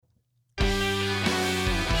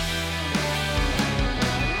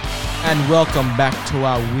And welcome back to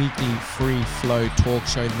our weekly free flow talk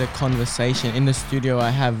show, The Conversation. In the studio, I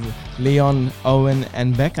have Leon, Owen,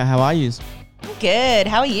 and Becca. How are you? I'm good.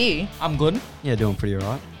 How are you? I'm good. Yeah, doing pretty all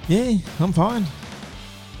right. Yeah, I'm fine.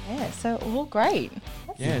 Yeah, so all great.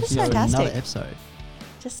 Yeah, That's so fantastic. Another episode.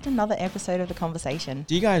 Just another episode of The Conversation.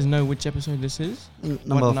 Do you guys know which episode this is?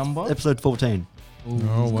 What number? Episode 14. Ooh,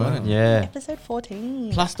 he's got it. Yeah. Episode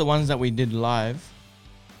 14. Plus the ones that we did live.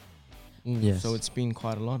 Yes. So it's been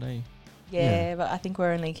quite a lot, eh? Yeah, but I think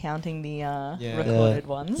we're only counting the Yeah. recorded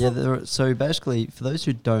ones. Yeah, so basically, for those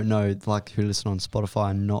who don't know, like who listen on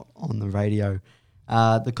Spotify and not on the radio,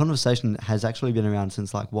 The Conversation has actually been around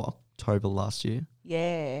since October last year.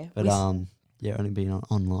 Yeah. But only been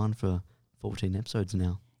online for 14 episodes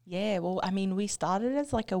now. Yeah, well, I mean, we started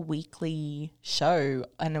as like a weekly show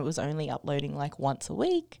and it was only uploading like once a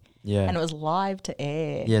week. Yeah. And it was live to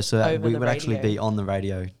air. Yeah, so over we the would actually radio. be on the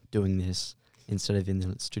radio doing this instead of in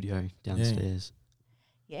the studio downstairs.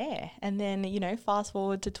 Yeah, and then, fast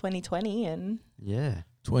forward to 2020 and Yeah.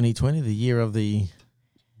 2020, the year of the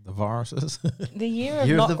viruses. the year of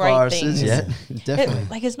Year not of the great viruses, things. yeah,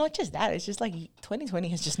 definitely. It's not just that. It's just like 2020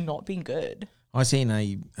 has just not been good. I seen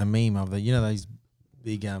a meme of those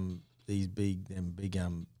big big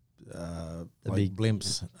big-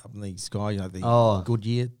 blimps up in the sky, the Oh.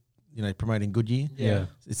 Goodyear, promoting Goodyear. Yeah.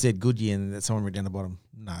 It said Goodyear, and that someone wrote down the bottom,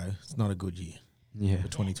 no, it's not a good year Yeah. for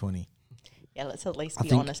 2020. Yeah, let's at least I be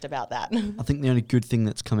think- honest about that. I think the only good thing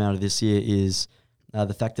that's come out of this year is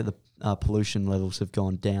the fact that the pollution levels have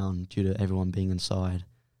gone down due to everyone being inside,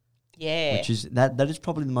 Yeah. which is that is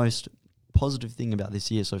probably the most positive thing about this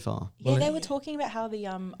year so far. Yeah, they were talking about how the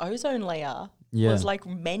ozone layer Yeah, was like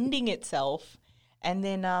mending itself, and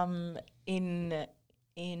then in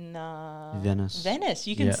Venice,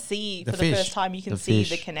 you can Yeah. see The for the fish. first time you can The see the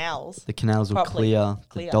fish. canals. the canals were properly clear,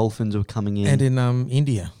 clear. the dolphins were coming in. And in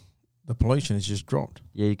India, the pollution has just dropped.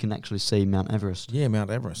 Yeah, you can actually see Mount Everest. Yeah, Mount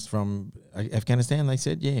Everest from Afghanistan, they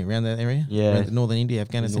said, around that area. Yeah. Around northern India,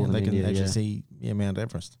 Afghanistan, Northern they can India, actually yeah. see Mount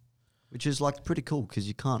Everest. Which is pretty cool because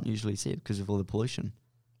you can't usually see it because of all the pollution.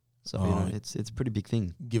 So Oh. it's a pretty big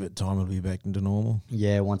thing. Give it time, it'll be back into normal.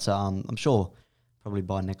 Yeah, once I'm sure probably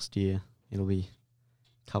by next year it'll be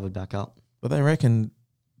covered back up. But they reckon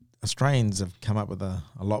Australians have come up with a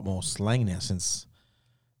lot more slang now since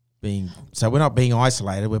being... So we're not being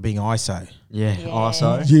isolated, we're being ISO. Yeah, Yeah.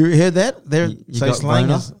 ISO. You heard that? You So got slang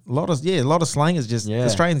Rona? is... A lot of slang is just... Yeah.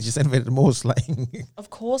 Australians just invented more slang.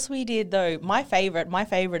 Of course we did though. My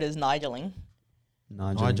favorite is Nigeling.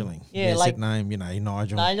 Nigeling. Yeah, Sit name,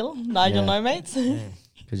 Nigel. Nigel, Yeah. no mates.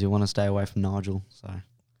 Because you want to stay away from Nigel. So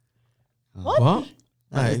What? What?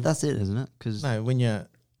 No, that's it, isn't it? Because no, when you're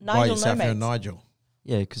by Nigel, no yourself, you're a mates. Nigel.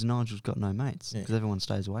 yeah, because Nigel's got no mates. Yeah. Because everyone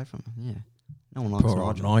stays away from him. Yeah, no one likes Poor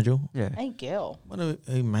old Nigel. Nigel. Yeah. Hey girl,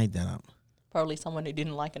 Who made that up? probably someone who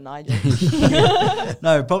didn't like a Nigel.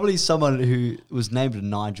 No, probably someone who was named a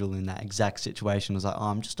Nigel in that exact situation was like, oh,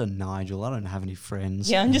 I'm just a Nigel. I don't have any friends.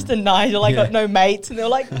 Yeah, I'm just a Nigel. I got no mates, and they're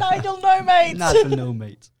like, Nigel, no mates. Nigel, no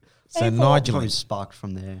mates. So Hey, Paul. Nigel. Probably sparked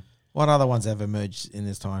from there. What other ones have emerged in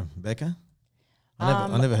this time, Becca? I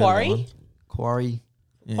never heard Quarry, of that one. Quarry,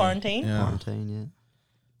 Yeah. Quarantine. Yeah. quarantine, yeah.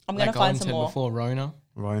 I'm gonna Like find Owen some said more. before, Rona.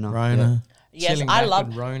 Rona. Rona. Yes, Chilling I back love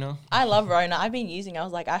with Rona. Rona. I've been using. I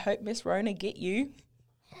was like, I hope Miss Rona get you.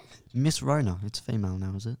 Miss Rona. It's female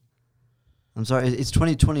now, is it? I'm sorry, it's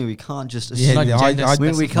 2020. We can't just Yeah, assume.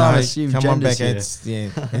 gender we can't assume come on, genders Becca.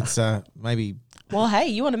 here. It's maybe Well, hey,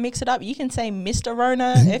 you want to mix it up? You can say Mr.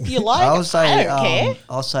 Rona if you like. I'll say, I don't care.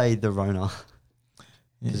 I'll say the Rona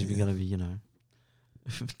because yeah. we're gonna be,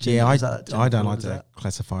 Yeah, I Is that- don't what like is to that?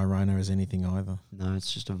 classify Rona as anything either. No,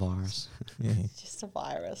 it's just a virus. Yeah, It's just a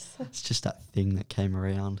virus. It's just that thing that came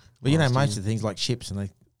around. but last most year. of the things like ships and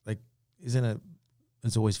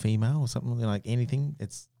it's always female or something like anything.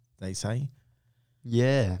 They say.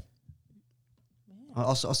 Yeah.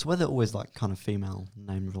 I swear they're always kind of female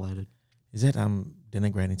name related. Is that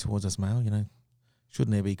denigrating towards us male?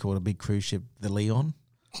 Shouldn't there be called a big cruise ship the Leon?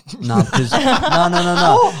 No, because no,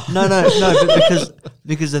 but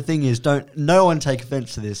because the thing is, no one take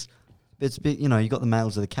offense to this. It's you got the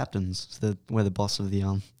males are the captains. So we're the boss of the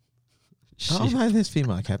Oh ship. no, there's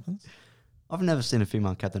female captains I've never seen a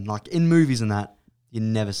female captain in movies and that. You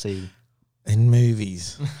never see. in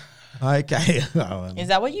movies. Okay. Is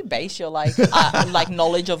that what you base your like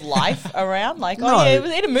knowledge of life around? Like, No, oh yeah, it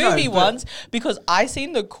was in a movie no, but- once because I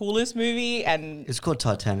seen the coolest movie and It's called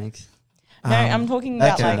Titanic. no, I'm talking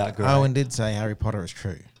about That turned like out great. Owen did say Harry Potter is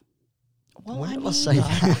true. well, When I did I mean, say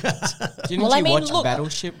that? Didn't Well, I you mean, watch look-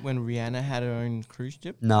 Battleship when Rihanna had her own cruise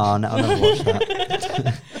ship? No, I never watched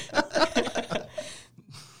that.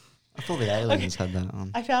 I thought the aliens had that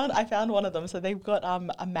on. I found one of them. So they've got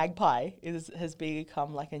a magpie has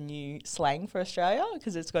become like a new slang for Australia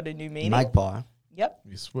because it's got a new meaning. Magpie. Yep.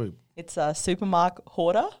 You swoop. It's a supermarket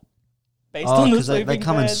hoarder based Oh, on the because they swooping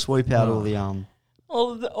come and birds. swoop out Oh.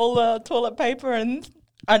 all the all the toilet paper and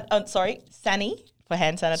Sani for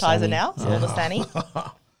hand sanitizer Sani. now. So all the Sani.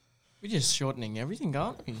 We're just shortening everything,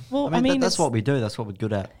 aren't we? Well, I mean, that's it's- what we do. That's what we're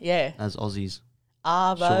good at Yeah. as Aussies.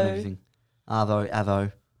 Shorten Arvo. everything. Arvo,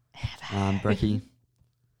 Avo, Brekkie.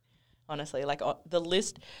 Honestly, like the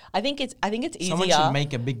list. I think it's easier. Someone should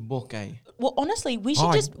make a big book, eh? Well, honestly, we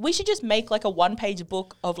should just make like a 1-page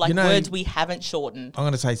book of like You know- words we haven't shortened. I'm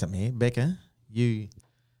going to say something here, Becca. You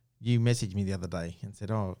messaged me the other day and said,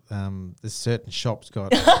 this certain shop's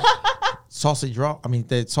got sausage roll. I mean,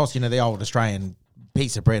 the sausage, the old Australian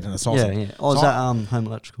piece of bread and a sausage. Yeah, yeah. Oh, is So that home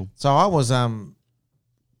electrical? So I was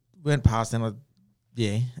went past and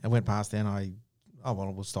I went past there and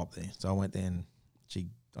we'll stop there. So I went there and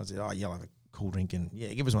I said, oh, you'll have a cool drink and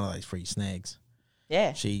give us one of those free snags.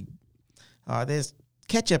 Yeah. There's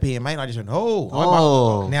ketchup here, mate. I just went,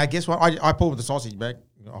 now guess what? I pulled the sausage back.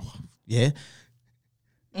 Oh, yeah.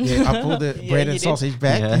 Yeah, I pulled the Yeah, bread you and did. sausage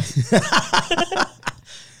back. Yeah.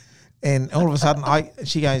 And all of a sudden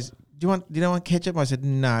she goes, Do you want ketchup? I said,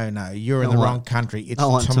 no, you're in I the want- wrong country. It's I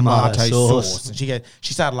want tomato tomato sauce. sauce. And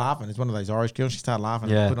she started laughing. It's one of those Irish girls. She started laughing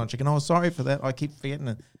Yeah. and put on chicken. Oh, sorry for that. I keep forgetting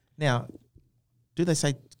it. Now, do they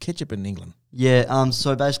say ketchup in England? Yeah.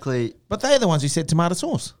 So basically, But they're the ones who said tomato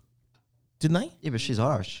sauce, didn't they? yeah, but she's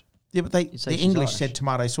Irish. Yeah, but You say the she's English Irish. said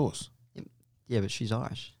tomato sauce. Yeah, but she's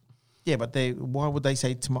Irish. Yeah, but why would they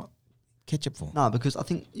say ketchup for? No, because I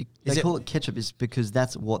think Is they it- call it ketchup is because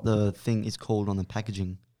that's what the thing is called on the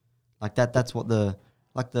packaging. Like that. That's what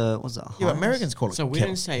what's it? Yeah, but Heinz? Americans call it So we ketchup.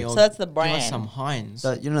 don't say, So that's the give brand. us some Heinz.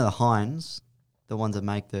 So, the Heinz, the ones that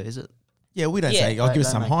make is it? Yeah, we don't Yeah. say, give us They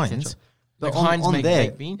some make Heinz. ketchup. Like But on, Heinz on make there,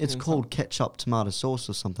 baked beans it's and called ketchup tomato sauce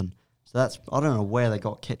or something. So that's I don't know where they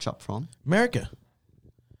got ketchup from. America.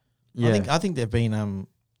 Yeah, I think they've been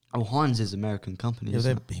well, Heinz is an American company. isn't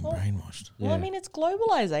they've it? been Well- brainwashed. Well, I Yeah. mean, it's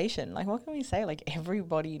globalization. Like, what can we say? Like,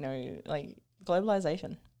 everybody like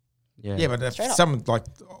globalization. Yeah, Yeah, but if Straight up. someone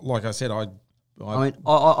like I said, I mean,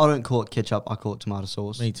 I don't call it ketchup. I call it tomato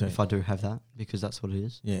sauce. Me too. If I do have that, because that's what it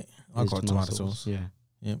is. yeah, It I is call it tomato sauce. Yeah.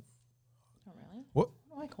 Not really. What?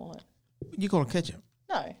 What do I call it? You call it ketchup?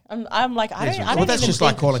 No, I'm like, I Yes, don't. we I call don't Well, that's even just like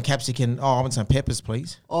think- calling capsicum. Oh, I want some peppers,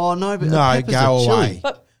 please. Oh no, but No, a pepper's go a away. chili.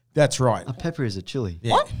 But That's right. A pepper is a chili.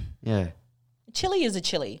 Yeah. What? Yeah. chili is a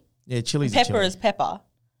chili. Yeah, chili's a Pepper chili. is pepper.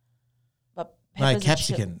 But No, pepper's a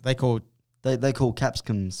capsicum. They call it They call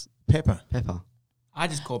capsicums pepper. pepper. I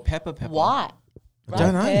just call pepper. Why? I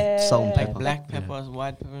don't know. Salt and Like pepper. black Yeah. pepper,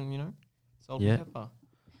 white pepper, salt Yeah. and pepper.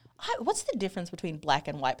 What's the difference between black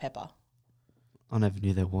and white pepper? I never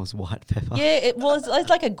knew there was white pepper. Yeah, it's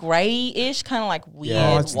like a greyish, kind of like weird,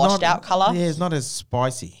 Oh, it's washed not- out color. Yeah, it's not as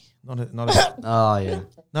spicy. Not as, Oh yeah.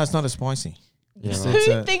 no, it's not as spicy. Yeah. It's- Right.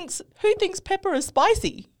 it's, Who thinks pepper is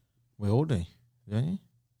spicy? we all do, don't you?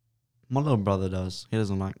 My little brother does. He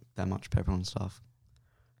doesn't like that much pepper on stuff.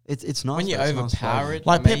 It's nice. When you though, it's nice overpower flavour. it,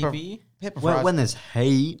 Like pepper. maybe. Pepper for When, us, when there's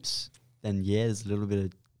heaps, then yeah, there's a little bit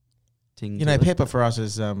of ting. you know, pepper for us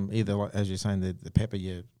is either like, as you're saying the pepper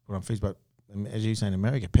you put on foods, but as you say in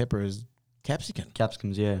America, pepper is capsicum.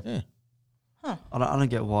 Capsicums, yeah. Yeah. Huh. I don't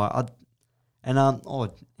get why.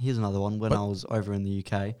 Here's another one. When I was over in the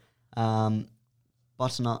UK,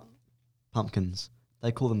 butternut pumpkins.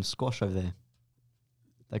 They call them squash over there.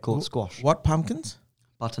 They call it squash. What pumpkins?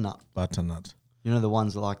 Butternut. Butternut. You know the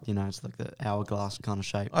ones that it's like the hourglass kind of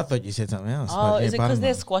shape. I thought you said something else. Oh, but is it yeah, because they're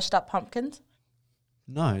butternut. squashed up pumpkins?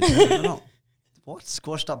 No, they're not. What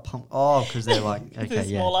squashed up pump? Oh, because they're like They're okay,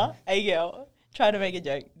 yeah. smaller. Hey, girl. Trying to make a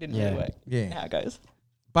joke. Didn't Yeah. really work. You know Yeah. how it goes.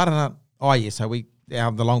 Butternut. Oh, yeah. So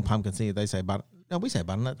the long pumpkins here, they say butter. No, we say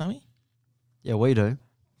butternut, don't we? Yeah, we do.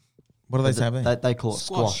 What do they say over there? They call it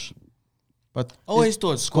Squash. squash. But I always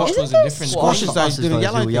thought squash Isn't was a there different squash? thing. Squash is Us those little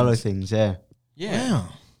those yellow things, yeah. Yeah. wow.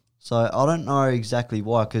 So I don't know exactly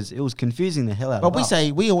why, because it was confusing the hell out But of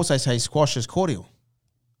us. we also say squash is cordial.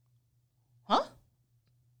 Huh?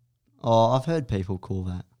 Oh, I've heard people call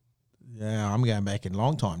that. Yeah, I'm going back in a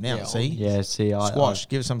long time now. Yeah, see, Yeah, see, squash.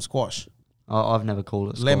 Give us some squash. I've never called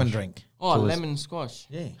it squash. Lemon drink. Oh, So it's- lemon squash.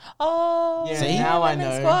 Yeah, Oh, Yeah, See? now I lemon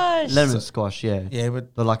know. Squash. Lemon squash, yeah. yeah,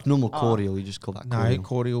 but But like normal Oh. cordial, you just call that no cordial.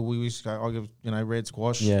 cordial. We used to go. I give red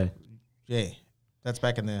squash. Yeah, yeah. That's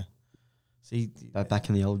back in the. See, back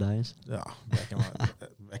in the old days,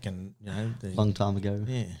 back in the long time ago.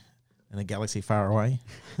 yeah, in a galaxy far away.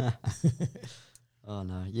 Oh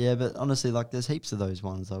no, yeah, but honestly, like there's heaps of those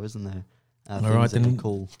ones though, isn't there? All Things right, that you then-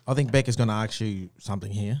 call. I think Becca's going to ask you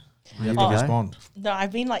something here. You have Oh. to respond. No,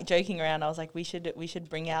 I've been like joking around. I was like, we should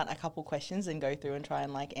bring out a couple questions and go through and try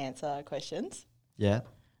and like answer questions. Yeah.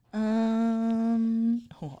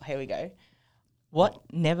 Here we go. What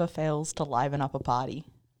never fails to liven up a party?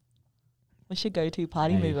 What's your go-to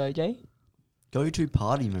party Hey. move, OJ? Go-to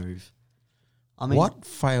party move. I mean, What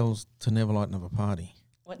fails to never lighten up a party?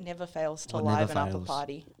 What never fails to What never liven up a fails?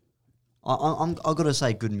 party? I got to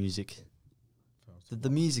say good music. The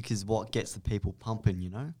music is what gets the people pumping, you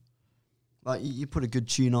know? Like, you put a good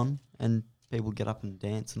tune on and people get up and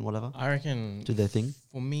dance and whatever, I reckon do their thing.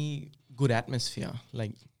 for me, good atmosphere.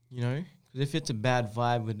 Like, you know, because if it's a bad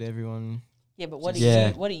vibe with everyone, Yeah, but what do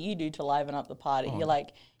Yeah. you do to liven up the party? Oh. You're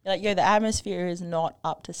like, yo, the atmosphere is not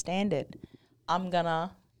up to standard. I'm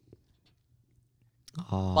gonna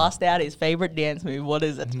Oh. bust out his favorite dance move. What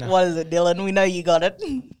is it? No. What is it, Dylan? We know you got it.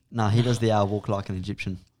 Nah, he does the walk like an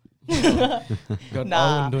Egyptian. got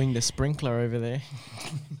Nah. Owen doing the sprinkler over there.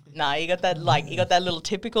 Nah, you got that little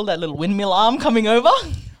typical, that little windmill arm coming over.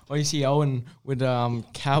 Or you see Owen with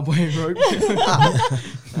cowboy rope.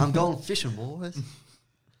 I'm going fishing, boys.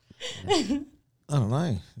 I don't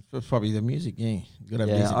know. It's probably the music. Yeah, you gotta have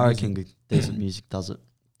Yeah, decent I music. reckon decent music does it.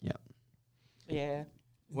 Yeah. Yeah.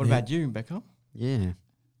 What about you, Becca? Yeah.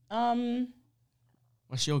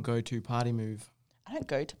 What's your go-to party move? I don't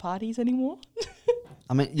go to parties anymore.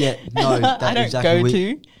 I mean, yeah, no, that I don't exactly. go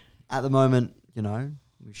to. At the moment, you know,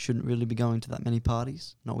 we shouldn't really be going to that many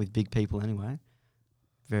parties, not with big people anyway.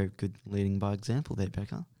 Very good leading by example there,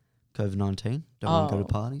 Becca. COVID-19, don't want to go to Oh.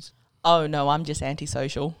 parties. Oh no, I'm just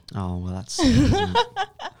antisocial. Oh, well, that's... you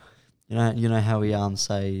know how we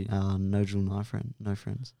say, no drill, no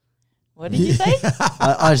friends. What did you say?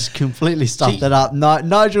 I just completely stuffed that up.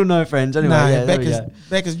 No drill, no friends. Anyway, No, yeah, there we go.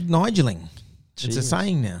 Becca's Nigeling. It's a Jeez.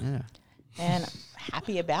 saying now. Yeah. And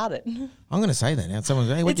happy about it. I'm going to say that now. Someone's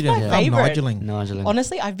hey, what It's you doing? my I'm favourite. Nigeling. Nigel.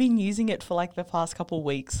 Honestly, I've been using it for like the past couple of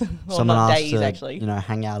weeks. Well, Someone not asked days to, actually. you know,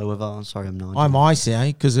 hang out or whatever. I'm sorry, I'm Nigel. I'm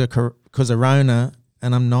ICA because of Rona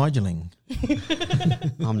and I'm Nigeling.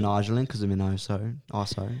 I'm Nigeling because I'm in ISO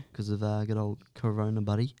because of good old Corona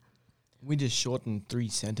buddy. We just shortened 3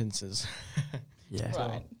 sentences. Yeah. So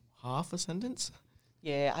Right. half a sentence?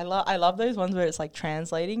 Yeah, I love those ones where it's like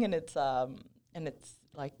translating and it's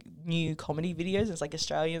like new comedy videos. It's like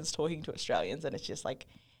Australians talking to Australians and it's just like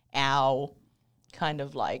our kind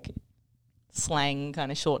of like slang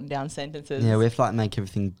kind of shortened down sentences. Yeah, we have to like make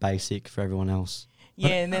everything basic for everyone else. Yeah,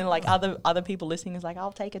 and then like other people listening is like,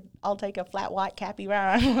 I'll take a flat white cappy,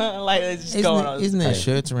 like it's just going on. Isn't there Hey.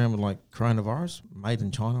 shirts around with like coronavirus made in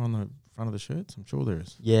China on the front of the shirts? I'm sure there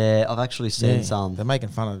is. Yeah, I've actually seen some. They're making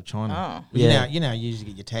fun of China. Oh. Well, Yeah. you know, you usually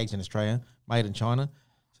get your tags in Australia, made in China.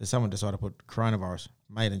 So someone decided to put coronavirus,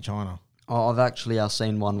 made in China. Oh, I've actually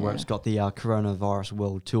seen one where it's got the coronavirus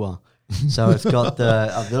world tour. So it's got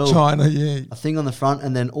a little China, yeah. a thing on the front,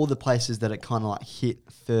 and then all the places that it kind of like hit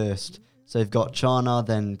first. So you've got China,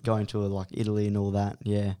 then going to like Italy and all that.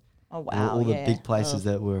 Yeah, Oh wow, all the yeah. big places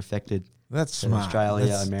Oh. that were affected. That's So smart. Australia,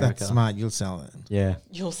 that's America. smart. You'll sell that. Yeah,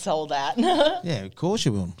 You'll sell that. Yeah, of course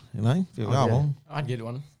you will. You know? If you go, Oh, yeah. well. I'd get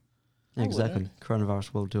one. yeah, I exactly.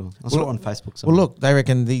 Coronavirus world tour. I Well, saw it on Facebook. Well, somewhere. look, they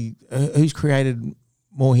reckon who's created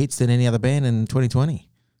more hits than any other band in 2020?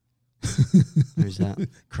 Who's that?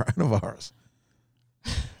 Coronavirus.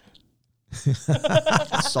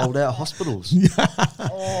 Sold out hospitals.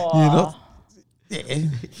 Oh, You're not. Yeah.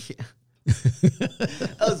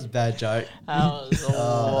 That was a bad joke. Yeah,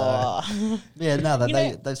 no, You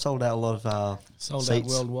know- they sold out a lot of Sold out seats.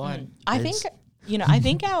 worldwide. I It's- think I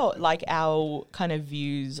think our kind of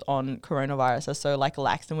views on coronavirus are so like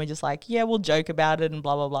lax, and we're just like, yeah, we'll joke about it and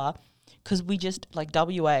blah blah blah, because we just like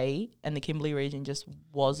WA and the Kimberley region just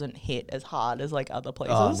wasn't hit as hard as like other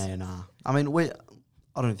places. Oh no, nah. I mean,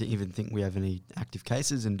 I don't even think we have any active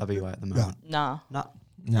cases in WA at the moment. Nah. No.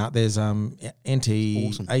 No, there's NT,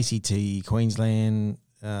 Awesome. ACT, Queensland,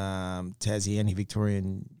 Tassie, and Victoria,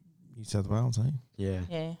 and New South Wales. Eh? Yeah.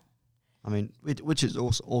 Yeah. I mean, which is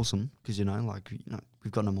also awesome because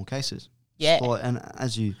we've got no more cases. Yeah. And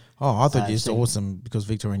as you, Oh, I thought you seen- were awesome because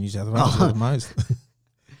Victoria and New South Wales are the most.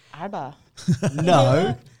 Arba.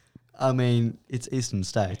 no, I mean it's eastern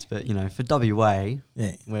states, but for WA,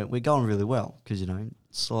 Yeah. we're going really well because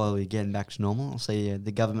slowly getting back to normal. So yeah,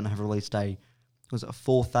 the government have released a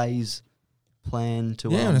 4-phase plan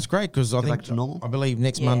to Yeah, and it's great because I go back think to normal. I believe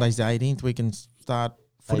next Yeah. Monday's the 18th we can start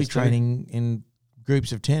footy Phase 2. training in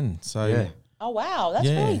groups of 10. So yeah. Oh wow, that's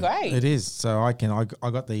really great. It is. So I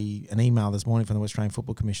got an email this morning from the West Australian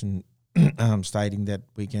Football Commission stating that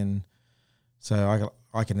we can. So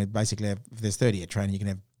I can basically have, if there's 30 at training, you can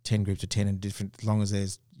have 10 groups of 10 in different, as long as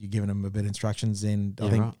you're giving them a bit of instructions. And I Yeah,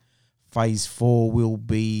 think right. phase 4 will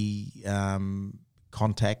be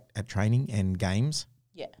contact at training and games.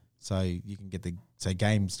 Yeah. So you can get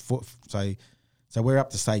games. So we're up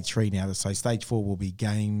to stage 3 now. So stage 4 will be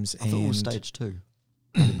games. I thought it was stage 2.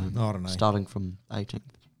 I don't know. Starting from 18th.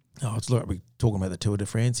 Oh, it's like we're talking about the Tour de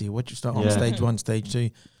France here. What you start on stage 1, stage 2,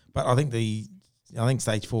 but I think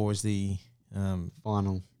stage 4 is the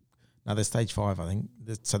final. No, there's stage 5. I think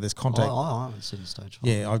so. There's contact. I haven't seen stage 5.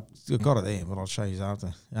 Yeah, I've got it there, but I'll show you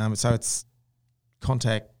after. So it's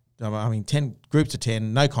contact. 10 groups of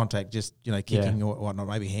 10, no contact, just kicking or whatnot,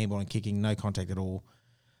 maybe handball and kicking, no contact at all.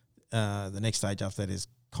 The next stage after that is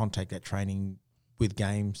contact at training with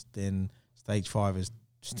games. Then stage 5 is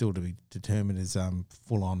still to be determined as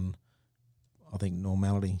full on, I think,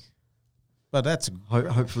 normality. But that's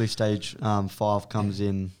hopefully stage 5 comes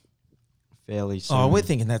in fairly soon. Oh, we're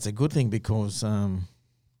thinking that's a good thing because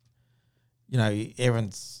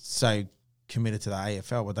everyone's so committed to the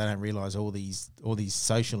AFL, but they don't realise all these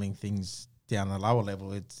socialing things down the lower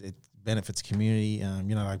level. It benefits community,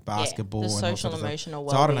 like basketball. The and social all emotional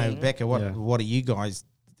so I well-being. don't know, Becca, what are you guys?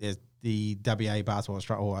 The WA Basketball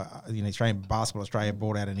Australia or Australian Basketball Australia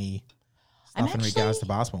brought out any stuff in regards to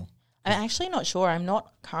basketball? I'm actually not sure. I'm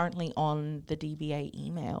not currently on the DBA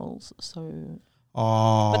emails, so.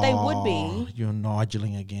 Oh, but they would be. You're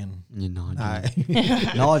Nigeling again. You're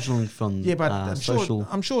Nigeling. Nigeling from but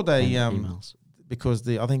I'm sure they emails. Because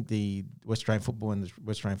I think the West Australian Football and the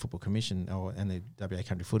West Australian Football Commission and the WA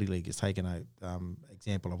Country Footy League has taken a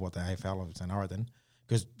example of what the AFL has done. Origin,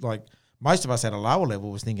 because like most of us at a lower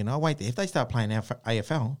level was thinking, oh wait, if they start playing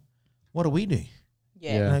AFL, what do we do?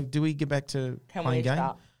 Yeah. Do we get back to playing game?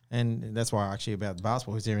 Start? And that's why actually about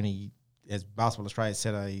basketball. Is there has Basketball Australia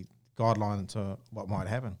set a guideline to what might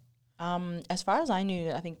happen? As far as I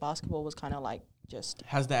knew, I think basketball was kind of like just.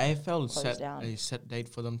 Has the AFL set down. a set date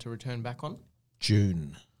for them to return back on?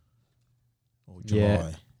 June or July. Yeah.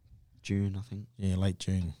 June, I think. Yeah, late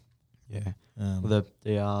June. Yeah.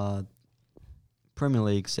 The Premier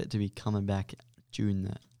League set to be coming back June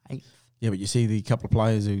the 8th. Yeah, but you see the couple of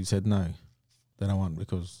players who said no, they don't want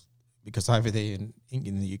because over there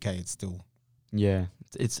in the UK it's still. Yeah,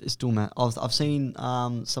 it's still I've seen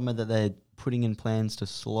some of that they're putting in plans to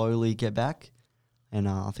slowly get back, and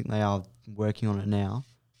I think they are working on it now,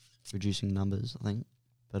 reducing numbers. I think,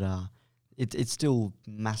 but it's still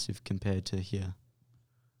massive compared to here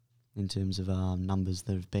in terms of numbers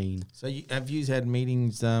that have been. So have you had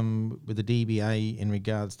meetings with the DBA in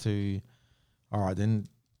regards to? All right, then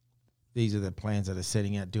these are the plans that are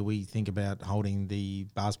setting out. Do we think about holding the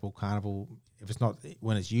basketball carnival? If it's not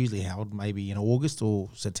when it's usually held, maybe in August or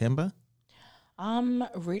September?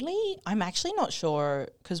 Really? I'm actually not sure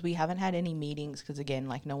because we haven't had any meetings because, again,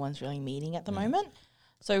 like no one's really meeting at the moment.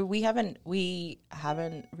 So we haven't really,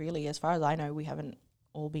 as far as I know, we haven't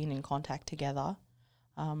all been in contact together.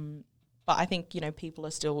 But I think, people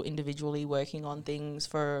are still individually working on things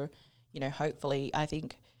for, hopefully, I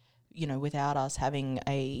think, without us having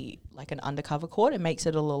an undercover court, it makes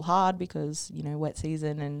it a little hard because, wet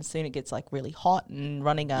season and soon it gets really hot and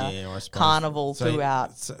running a carnival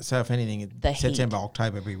throughout. So if anything, September,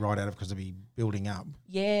 October will be right out of because it'll be building up.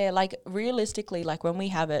 Yeah, realistically, when we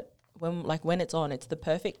have it, when it's on, it's the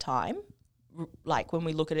perfect time. When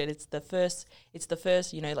we look at it, it's the first,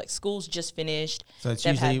 school's just finished. So it's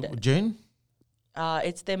usually June?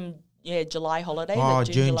 It's them. Yeah, July holidays. Oh,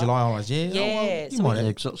 June, July holidays. Yeah. Yeah. Oh, well,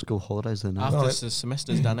 It's got school holidays then. After the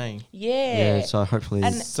semester's done, eh? Yeah. Yeah, so hopefully.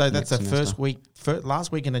 So that's the first week,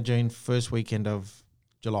 last weekend of June, first weekend of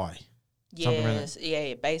July. Yes,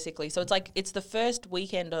 yeah, basically. So it's the first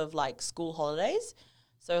weekend of school holidays.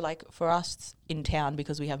 So for us in town,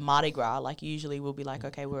 because we have Mardi Gras, usually we'll be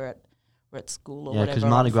okay, we're at school or whatever. Yeah, because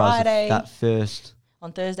Mardi Gras Friday, is that first.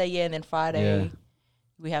 On Thursday, yeah, and then Friday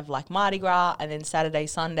we have Mardi Gras, and then Saturday,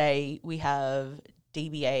 Sunday we have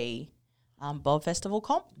DBA Bob Festival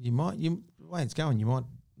comp. The way it's going, you might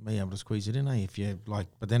be able to squeeze it in, if you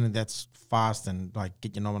but then that's fast and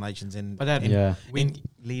get your nominations in. But that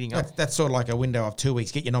leading up, that's sort of like a window of 2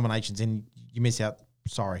 weeks. Get your nominations in, you miss out.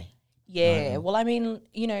 Sorry. Yeah, well, I mean,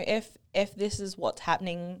 if this is what's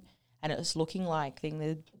happening and it's looking like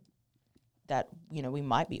that we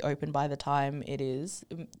might be open by the time it is,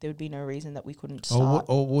 there would be no reason that we couldn't start.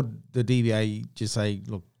 Or would the DBA just say,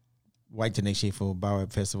 look, wait till next year for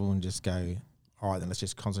Boab Festival and just go, all right, then let's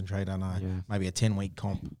just concentrate on maybe a 10-week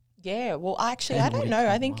comp. Yeah, well, actually, I don't know.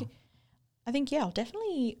 I think, I'll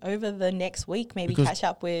definitely over the next week maybe catch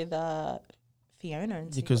up with Fiona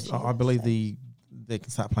and see because I believe they can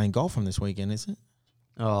start playing golf from this weekend, isn't it?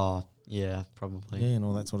 Oh, yeah, probably. Yeah, and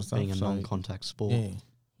all that sort of stuff. Being a non-contact sport.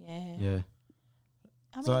 Yeah. Yeah.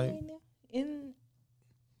 I mean,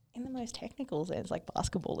 in the the most technical sense, like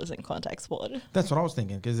basketball isn't contact sport. That's what I was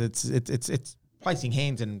thinking, because it's placing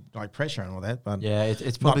hands and like pressure and all that, but Yeah,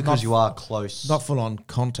 it's probably because you are close. not full on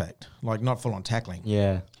contact, like not full on tackling.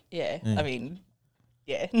 Yeah, Yeah, Yeah. I mean,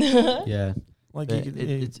 yeah. yeah. Like But you could,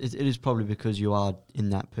 it is probably because you are in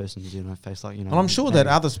that person's face, like and I'm sure that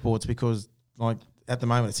other sports, because like at the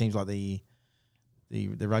moment it seems like the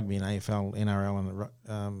rugby and AFL, NRL and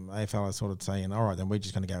the AFL are sort of saying, all right, then we're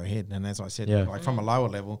just going to go ahead. And as I said, Yeah. like from a lower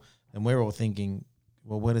level, then we're all thinking,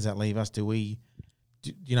 well, where does that leave us? Are we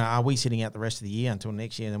sitting out the rest of the year until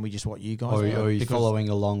next year, and then we just watch you guys? or are you Because- following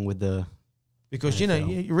along with the? Because,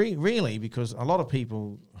 AFL. really, because a lot of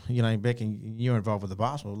people, Beck, and you're involved with the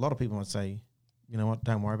basketball, a lot of people might say, you know what,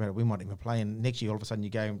 don't worry about it, we might even play. And next year, all of a sudden, you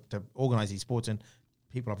go to organise these sports and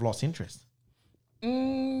people have lost interest.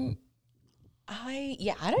 I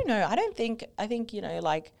don't know. I think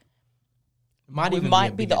like Might we even might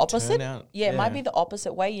a be bigger the opposite. turnout. Yeah, it might be the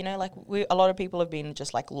opposite way. Like a lot of people have been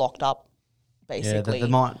just like locked up, basically, they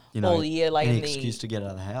might all year, like any in the excuse to get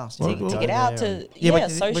out of the house to go get out there to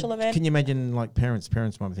and- social event. Can you imagine, like, parents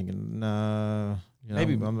might be thinking, no,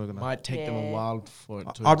 Maybe I'm not gonna. might take them a Yeah. while for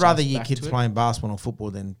it to I'd rather adjust your back kids to it. playing basketball or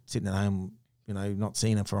football than sitting at home, not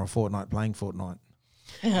seeing them for a fortnight, playing Fortnite.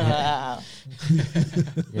 Yeah,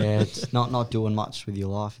 it's not doing much with your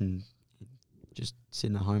life and just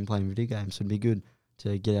sitting at home playing video games. So it'd be good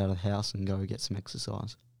to get out of the house and go get some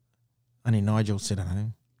exercise. Only Nigel sit at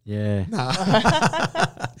home. Yeah.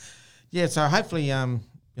 Yeah, so hopefully,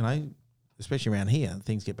 especially around here,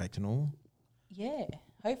 things get back to normal. Yeah,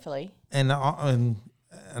 hopefully. And I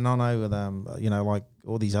know with like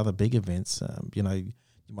all these other big events, you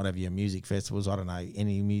might have your music festivals. I don't know,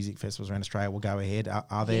 any music festivals around Australia will go ahead.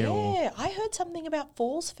 Are there? Yeah, I heard something about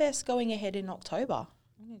Falls Fest going ahead in October.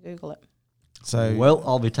 I'm gonna Google it. So Well,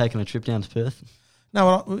 I'll be taking a trip down to Perth.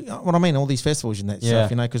 no, what I mean, all these festivals and that Yeah.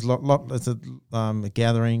 stuff, because it's a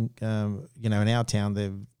gathering. In our town,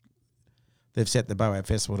 they've set the Boab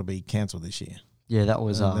Festival to be cancelled this year. Yeah, that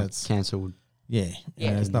was That's- cancelled. Yeah,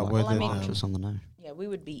 Yeah. it's not worth Well, I it. mean- Just on the know. Yeah, we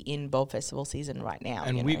would be in Bob Festival season right now.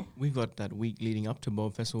 And you know. we've got that week leading up to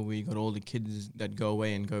Bob Festival where you got all the kids that go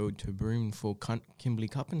away and go to Broome for Kimberley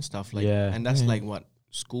Cup and stuff. Like, Yeah. and that's Yeah. like what,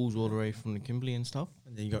 schools all the way from the Kimberley and stuff.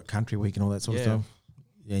 And then you got Country Week and all that sort of Yeah. stuff.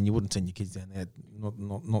 Yeah, and you wouldn't send your kids down there,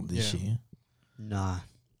 not this Yeah. year. Nah.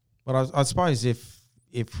 But I suppose if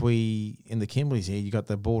we in the Kimberleys here, you got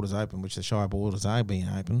the borders open, which the Shire borders are being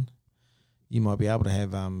open, you might be able to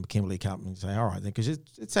have Kimberley Cup and say, all right, then, because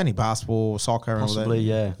it's only basketball, soccer, Possibly,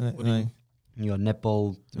 and all yeah. that. What do you- You got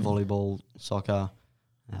netball, volleyball, soccer,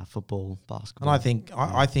 football, basketball. And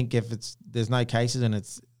I think if there's no cases and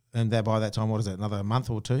that by that time, what is it, another month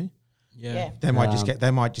or two? Yeah. They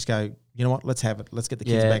might just go, you know what, let's have it. Let's get the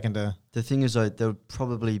kids Yeah. back into. The thing is, though, there would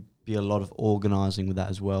probably be a lot of organising with that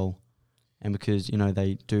as well. And because,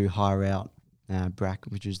 they do hire out BRAC,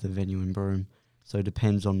 which is the venue in Broome. So it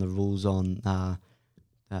depends on the rules on...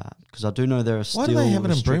 Because I do know there are still Why do they have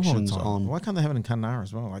it in Broome all the restrictions time? on... Why can't they have it in Kununurra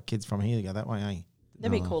as well? Like kids from here go that way, eh?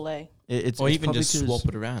 That'd be No. cool, eh? It's Or it's even probably just 'cause- swap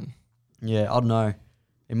it around. Yeah, I don't know.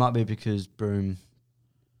 It might be because Broome...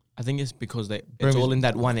 I think it's because Broome it's is- all in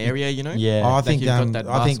that one area, you know? Yeah, I Like think you've got that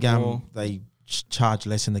basketball. they charge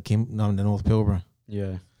less in the North Pilbara.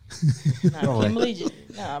 yeah. Nah, Probably. Kimberley,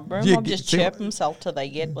 Broome Yeah, will just see- chirp himself till they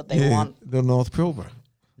get what they want. The North Pilbara.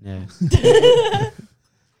 Yeah.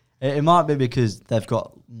 It might be because they've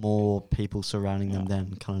got more people surrounding them than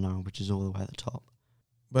Kununurra, which is all the way at the top.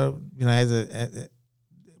 But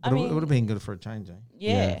it mean- would have been good for a change, eh?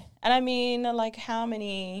 Yeah. Yeah. And I mean, like, how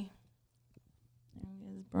many...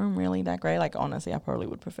 Is Broome really that great? Like, honestly, I probably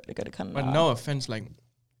would prefer to go to Kununurra. But no offense, like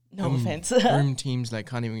No offense. Broome teams like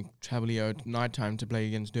can't even travel here at night time to play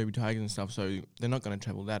against Derby Tigers and stuff, so they're not going to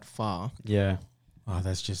travel that far. Yeah. Oh,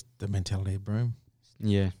 that's just the mentality of Broome.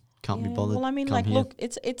 Yeah. Can't be Yeah, bothered. Well, I mean, Come like, here. look,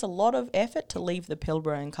 it's a lot of effort to leave the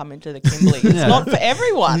Pilbara and come into the Kimberley. It's not for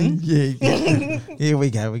everyone. Yeah. Here we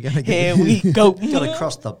go. We're gonna Here we go. Gotta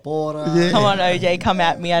cross the border. Yeah. Come on, OJ, come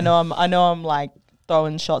at me. I know I'm like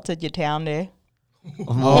throwing shots at your town there.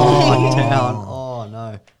 Oh, my town. Oh,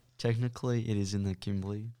 no. Technically, it is in the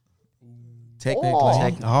Kimberley. Technically.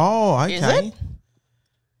 Oh. Oh, okay. Is it?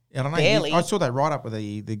 Yeah, I don't know. Barely. I saw that right up with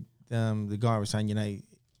the guy was saying,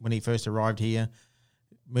 when he first arrived here,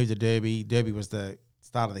 moved to Derby. Derby was the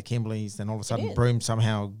start of the Kimberleys. Then all of a sudden, is. Broome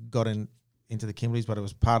somehow got into the Kimberleys, but it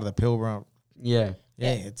was part of the Pilbara. Yeah.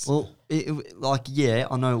 Yeah, it's. Well,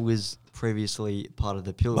 I know it was previously part of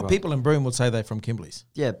the Pilbara. But people in Broome would say they're from Kimberleys.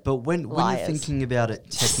 Yeah, but when you're Liars. thinking about it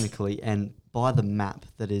technically and by the map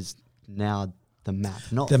that is now the map,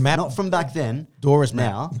 not The map- not from back then, Doris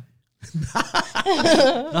now,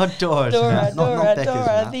 Not doors. Dora, not Becca's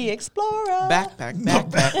map. the Explorer. Backpack.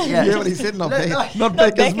 Yeah. Yeah, what he said, not Not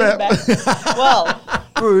Becca's map. Well,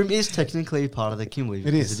 Broome is technically part of the Kimberley.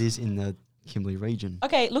 It is. It is in the Kimberley region.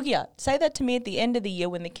 okay, look here. Say that to me at the end of the year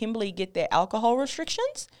when the Kimberley get their alcohol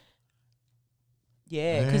restrictions.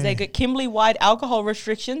 Yeah, because they get Kimberley-wide alcohol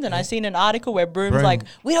restrictions, and I seen an article where Broome's like,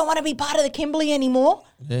 we don't want to be part of the Kimberley anymore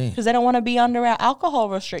Yeah. because they don't want to be under our alcohol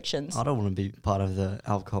restrictions. I don't want to be part of the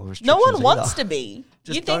alcohol restrictions. No one either. wants to be.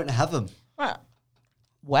 Just don't have them. Right.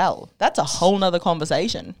 Well, that's a whole nother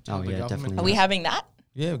conversation. Oh, the yeah, government. definitely. Are we having that?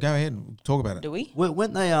 Yeah, go ahead. Talk about it. Do we?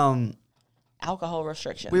 Weren't they... Alcohol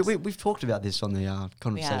restrictions. We've talked about this on the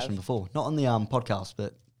conversation before. Not on the podcast,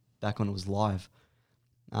 but back when it was live.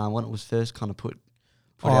 When it was first kind of put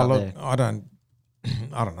out there. I don't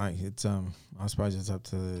know. It's I suppose it's up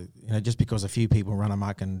to just because a few people run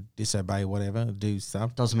amok and disobey whatever, do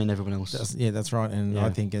stuff. Doesn't mean everyone else. That's right. And Yeah.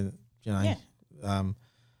 I think the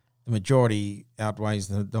majority outweighs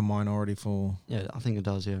the minority for Yeah, I think it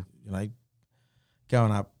does, yeah.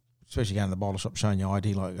 going up, especially going to the bottle shop, showing your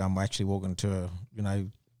ID like I'm actually walking to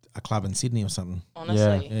a club in Sydney or something.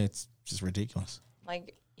 Honestly. Yeah, it's just ridiculous.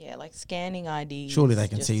 Like scanning ID. Surely they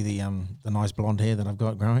can see the nice blonde hair that I've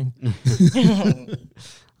got growing.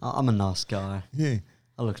 I'm a nice guy. Yeah.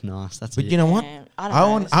 I look nice. That's But it. you know what? I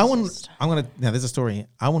don't know. Now there's a story.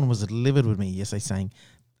 Owen was livid with me yesterday saying,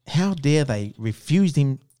 how dare they refused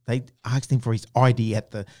him, they asked him for his ID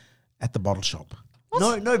at the bottle shop.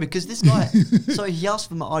 No, because this guy, so he asked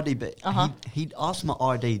for my ID, but he'd asked for my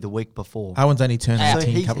ID the week before. Owen's only turned So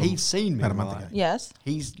 18 he'd seen me, about a month right? ago. Yes.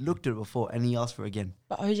 He's looked at it before and he asked for it again.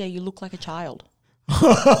 But OJ, you look like a child.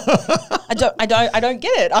 I don't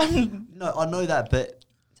get it. No, I know that, but...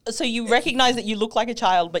 So you recognize that you look like a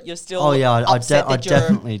child, but you're still Oh, yeah, I upset that you're...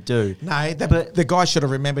 definitely do. No, But- the guy should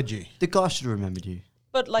have remembered you. The guy should have remembered you.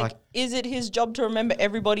 But is it his job to remember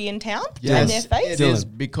everybody in town Yes. and their face? It is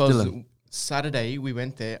Dylan. because Dylan. Saturday we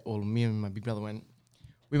went there, or me and my big brother went.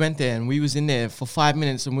 We went there and we was in there for 5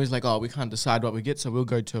 minutes and we was like, oh, we can't decide what we get, so we'll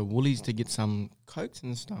go to Woolies to get some Cokes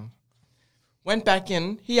and stuff. Went back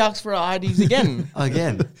in, he asked for our IDs again.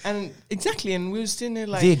 Again. And exactly, and we were sitting there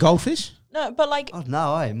like... Is he a goldfish? No, but Oh,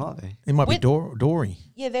 no, it might be. It might be With- Dory.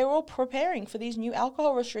 yeah, they're all preparing for these new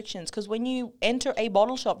alcohol restrictions because when you enter a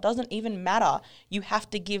bottle shop, doesn't even matter. You have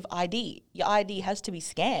to give ID. Your ID has to be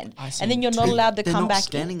scanned, I see. and then you're not allowed to They're come not back.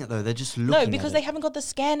 scanning it, though. They're just looking No, at because it. they haven't got the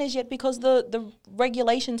scanners yet because the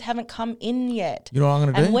regulations haven't come in yet. You know what I'm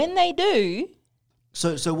going to do? And when they do,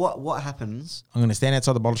 So what happens... I'm going to stand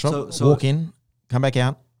outside the bottle shop, So- walk in, come back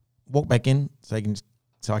out, walk back in, so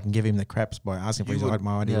I can give him the craps by asking for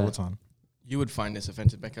my ID all the time. You would find this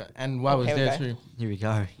offensive, Becca. And while I was Okay, there okay. too, Here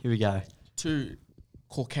we go. two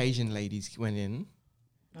Caucasian ladies went in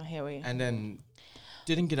oh, here we. and then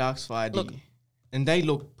didn't get asked for ID. Look. And they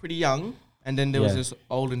looked pretty young. And then there was Yeah. this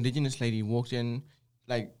old Indigenous lady walked in,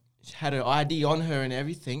 like, had her ID on her and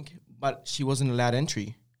everything, but she wasn't allowed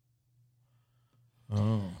entry.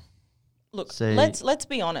 Oh. Look, See- let's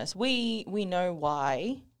be honest. We know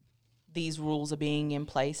why these rules are being in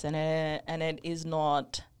place, and it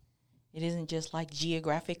isn't just like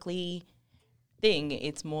geographically thing.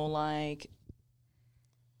 It's more like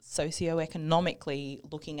socioeconomically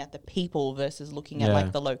looking at the people versus looking at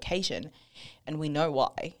like the location, and we know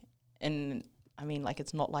why. And I mean, like,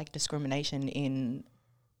 it's not like discrimination in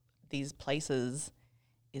these places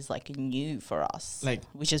is like new for us, Like-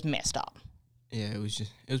 which is messed up. Yeah, it was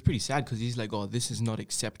pretty sad because he's like, oh, this is not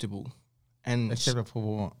acceptable. And Except for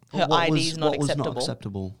what? Her ID is not what was acceptable. not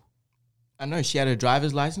acceptable? I know she had her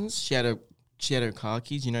driver's license, she had her car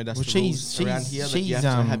keys. You know, that's Well, the rules around here that you have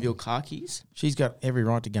to have your car keys. She's got every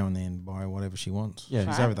right to go in there and buy whatever she wants. Yeah.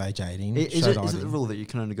 She's Right. over the age of 18. Is showed it ID. the rule that you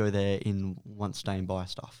can only go there in once day and buy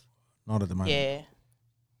stuff? Not at the moment. Yeah,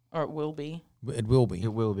 or it will be. It will be.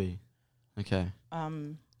 It will be. Okay.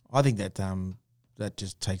 I think that that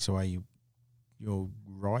just takes away your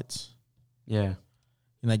rights. Yeah.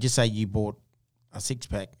 Just say you bought a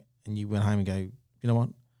 6-pack and you went home and go, you know what?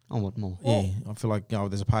 I want more. Yeah, I feel like,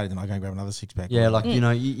 there's a party, then I go and grab another 6-pack. Yeah, like,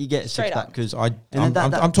 you get a Straight 6-pack up. because...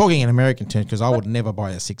 I'm talking in American terms because I would never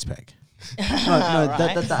buy a 6-pack.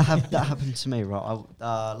 that happened to me, right?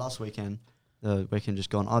 Last weekend, the weekend just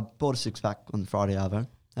gone, I bought a 6-pack on the Friday arvo,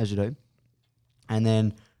 as you do. And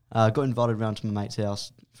then got invited around to my mate's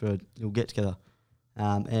house for a little get-together.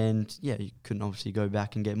 And, yeah, you couldn't obviously go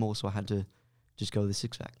back and get more, so I had to just go with the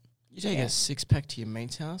 6-pack. You take a 6-pack to your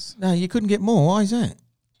mate's house? No, you couldn't get more. Why is that?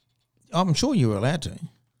 I'm sure you were allowed to.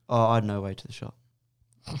 Oh, I had no way to the shop.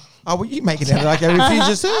 Oh, well, you make it out like a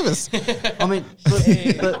refused service. I mean,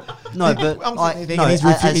 but I'm thinking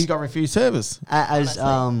he's got refused service. as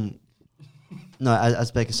No,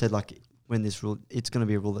 as Becca said, like when this rule, it's going to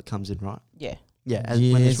be a rule that comes in, right? Yeah. Yeah,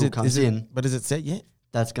 when this rule comes in, but is it set yet?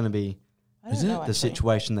 that's going to be I don't know, the actually.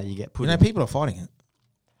 situation that you get put You know, in. people are fighting it.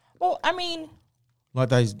 Well, I mean, Like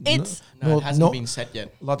those, it's No, it hasn't been set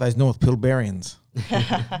yet. like those North Pilbarians.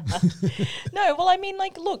 no. Well, I mean,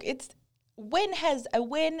 like, look, it's when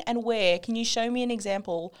and where can you show me an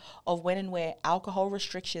example of when and where alcohol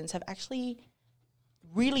restrictions have actually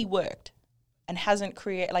really worked and hasn't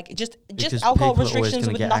created like just Because alcohol people are always restrictions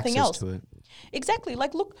gonna with get nothing access else. to it. Exactly.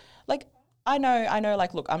 Like, look, like I know.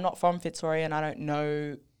 Like, look, I'm not from Fitzroy and I don't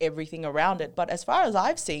know everything around it, but as far as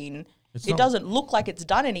I've seen, It's it not- doesn't look like it's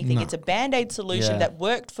done anything. No. It's a Band-Aid solution Yeah. that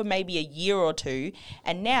worked for maybe a year or two,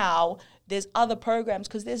 and now there's other programs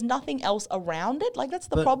because there's nothing else around it. Like, that's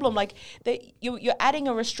the problem. Like, you're adding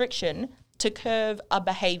a restriction to curb a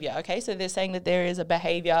behavior, okay? So they're saying that there is a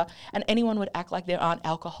behavior, and anyone would act like there aren't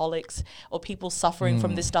alcoholics or people suffering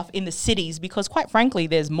from this stuff in the cities because, quite frankly,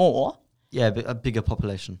 there's more. Yeah, but a bigger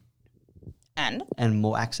population and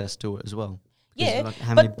more access to it as well. 'Cause Yeah, like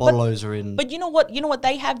how many but- bottlers are in? But you know what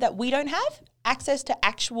they have that we don't have? Access to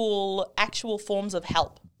actual forms of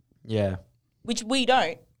help, Yeah, which we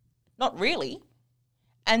don't. Not really.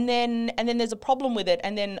 And then there's a problem with it,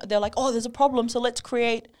 and then they're like, "Oh, there's a problem, so let's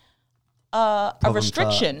create a problem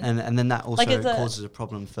restriction." and then that also it's a- causes a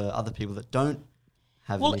problem for other people that don't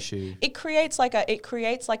have an issue. It creates like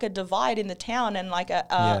a divide in the town and like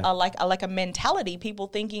a mentality. People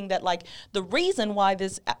thinking that like the reason why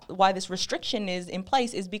this restriction is in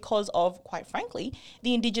place is because of, quite frankly,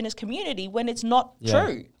 the Indigenous community, when it's not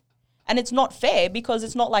true. And it's not fair because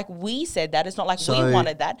it's not like we said that. It's not like we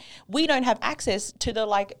wanted that. We don't have access to the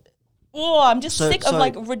I'm just sick of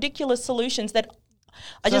like ridiculous solutions that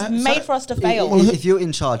are just made for us to fail. If you're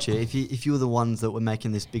in charge here, if you were the ones that were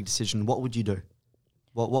making this big decision, what would you do?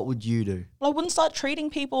 What would you do? Well, I wouldn't start treating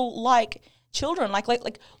people like children. Like,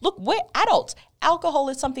 look, we're adults. Alcohol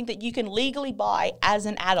is something that you can legally buy as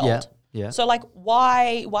an adult. Yeah. So, like,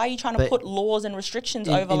 why are you trying to But put laws and restrictions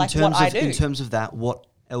In over, like, terms what I of- do? In terms of that, what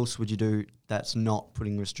else would you do that's not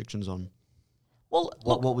putting restrictions on? Well,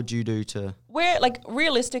 look, What would you do to... we're, like,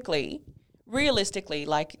 realistically,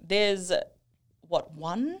 like, there's,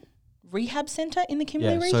 one rehab centre in the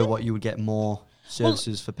Kimberley region? So what, you would get more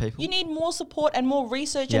services for people? You need more support and more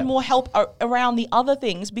research Yeah. and more help around the other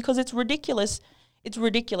things because it's ridiculous. It's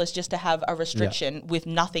ridiculous just to have a restriction with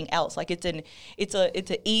nothing else. Like it's a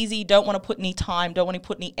easy, don't want to put any time, don't want to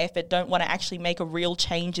put any effort, don't want to actually make a real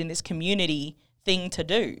change in this community thing to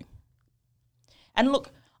do. And look,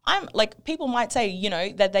 I'm like, people might say,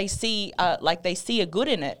 that they see a good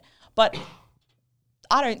in it, but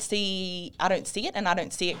I don't see it, and I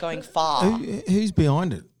don't see it going far. Who's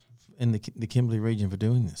behind it in the Kimberley region for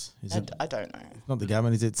doing this? Is it I don't know. not the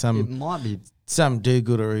government? Is it It might be some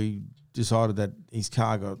do-gooder who decided that his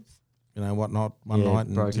car got, whatnot one night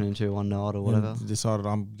and broken into one night or whatever. and decided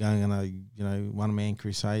I'm going on a one-man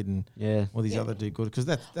crusade and Yeah. all these other do-gooders, because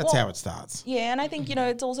that's how it starts. Yeah, and I think,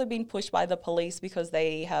 it's also been pushed by the police because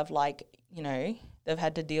they have, they've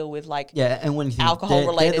had to deal with, Yeah, and when you think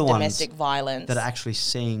alcohol-related they're the domestic ones violence. that are actually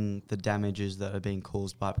seeing the damages that are being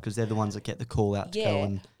caused by it, because they're the ones that get the call out to go Yeah,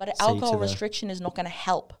 and but an see alcohol to the- restriction is not going to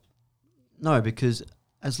help. No, because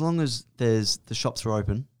as long as the shops are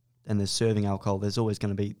open and they're serving alcohol, there's always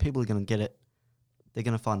going to be people are going to get it. They're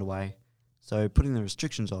going to find a way. So putting the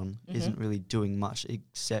restrictions on isn't really doing much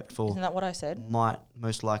except for Isn't that what I said?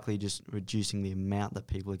 most likely just reducing the amount that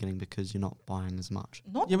people are getting because you're not buying as much.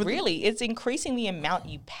 Not Yeah, but really. It's increasing the amount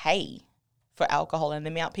you pay for alcohol and the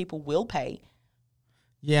amount people will pay.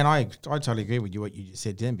 Yeah, and I totally agree with you what you just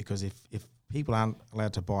said then, because if people aren't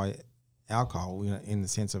allowed to buy alcohol, in the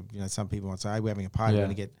sense of, some people might say, hey, we're having a party, we're Yeah.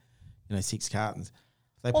 going to get, 6 cartons.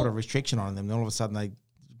 If they put a restriction on them, then all of a sudden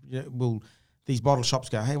these bottle shops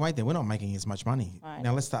go, hey, wait there, we're not making as much money. Right.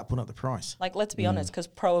 Now let's start putting up the price. Like, let's be honest, because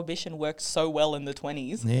prohibition worked so well in the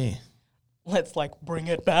 20s. Yeah. Let's, bring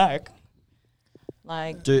it back.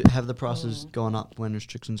 Like, Have the prices gone up when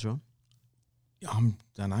restrictions are on?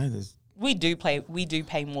 Don't know. There's we do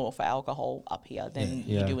pay more for alcohol up here than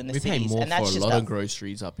you Yeah. do in the We pay cities. more and that's for a just lot of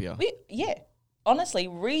groceries up here. Honestly,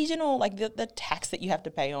 regional, the tax that you have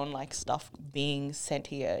to pay on stuff being sent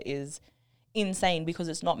here is insane because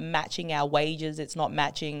it's not matching our wages. It's not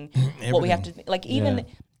matching what we have to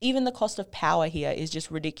even the cost of power here is just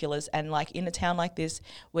ridiculous. And in a town like this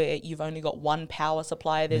where you've only got one power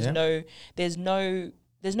supplier, there's no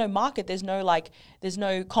market, there's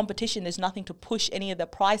no competition, there's nothing to push any of the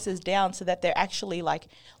prices down so that they're actually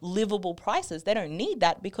livable prices. They don't need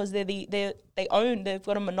that because they've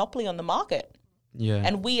got a monopoly on the market. Yeah.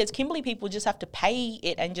 And we as Kimberley people just have to pay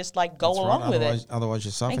it and just go along with it. Otherwise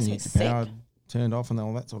you're suffering. Makes You me get the power turned off and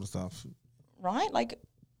all that sort of stuff. right? Like,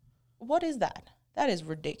 what is that? That is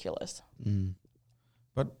ridiculous.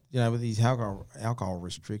 But, with these alcohol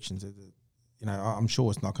restrictions, I'm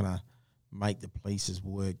sure it's not going to make the police's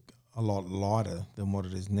work a lot lighter than what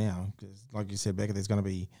it is now. Because, like you said, Becca, there's going to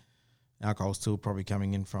be alcohol still probably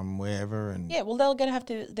coming in from wherever. And Yeah, well, they're gonna have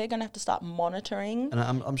to start monitoring. And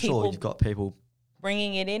I'm sure you've got people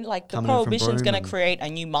bringing it in. Like the coming in from prohibition's Broome going to create a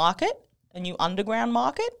new market, a new underground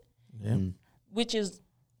market, yeah, which is,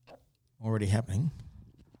 already happening.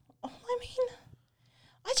 I mean,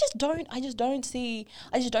 I just don't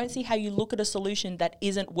see how you look at a solution that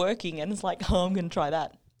isn't working and it's like, oh, I'm going to try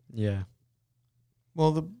that. Yeah.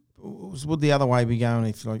 Well, would the other way be going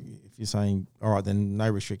if you're saying, all right, then no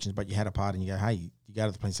restrictions, but you had a party and you go, hey, you go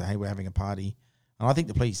to the police and say, hey, we're having a party. And I think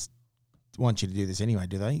the police want you to do this anyway,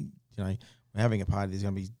 do they? We're having a party, there's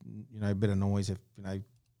going to be, a bit of noise if,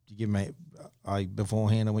 you give me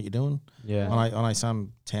beforehand on what you're doing. Yeah. I know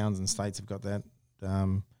some towns and states have got that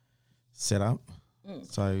set up.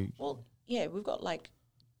 So, Well, yeah, we've got I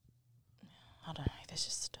don't know, there's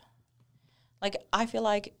just, I feel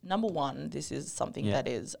like, number one, this is something that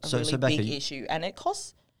is a really Becca, big issue, and it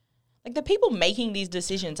costs, the people making these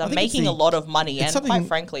decisions are I think it's making a lot of money, it's and quite something-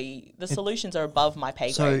 frankly, the solutions are above my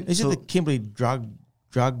pay So- grade. is it the Kimberley drug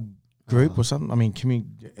group or something? I mean,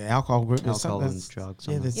 alcohol group. There's Alcohol something- and drugs.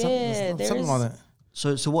 Yeah, there's Yeah, there something is- like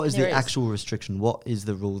that. So what is There the is. actual restriction? What is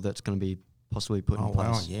the rule that's going to be possibly put in Oh, place?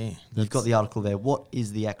 wow, yeah. You've got the article there. What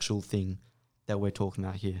is the actual thing that we're talking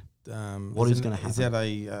about here? What is gonna Is that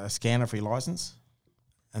a scanner for your license?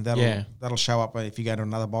 And that'll show up if you go to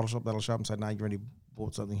another bottle shop. That'll show up and say, no, you already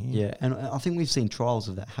bought something here. Yeah, and I think we've seen trials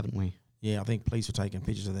of that, haven't we? Yeah, I think police were taking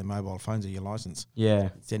pictures of their mobile phones of your license, Yeah.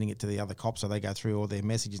 sending it to the other cops so they go through all their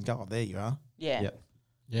messages and go, oh, there you are. Yeah. Yep.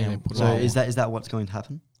 Yeah, they put it So on. is that what's going to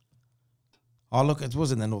happen? Oh, look, it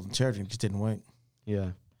was in the Northern Territory. It just didn't work.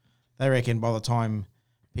 Yeah. They reckon by the time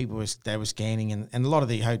people were scanning, and a lot of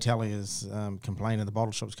the hoteliers complained, and the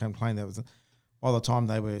bottle shops complained, by the time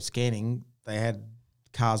they were scanning, they had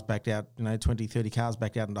cars backed out, 20, 30 cars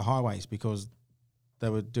backed out into highways because they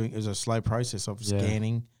were doing, it was a slow process of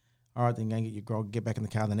scanning. All right, then go and get your grog, get back in the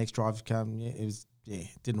car, the next driver come. Yeah, it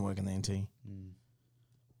didn't work in the NT.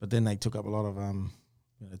 But then they took up a lot of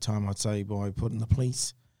time, I'd say, by putting the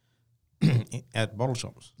police at bottle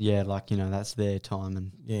shops. Yeah, that's their time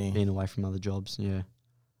and Yeah. being away from other jobs. Yeah.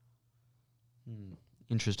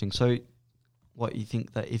 Interesting. So what you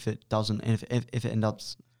think that if it doesn't, if it ends up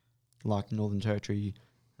like Northern Territory,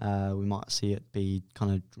 we might see it be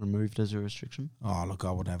kind of removed as a restriction? Oh, look,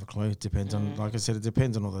 I wouldn't have a clue. It depends on, like I said, it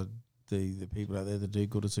depends on all the people out there, the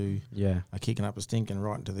do-gooders who are kicking up a stink and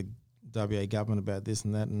writing to the WA government about this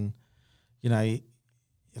and that. And,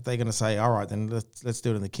 if they're going to say, all right, then let's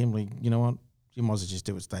do it in the Kimberley, you know what? You might as well just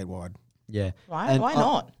do it statewide. Yeah. Right? And Why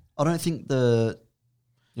not? I don't think the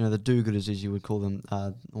do-gooders, as you would call them,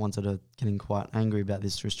 the ones that are getting quite angry about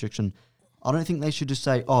this restriction, I don't think they should just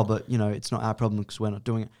say, oh, but, it's not our problem because we're not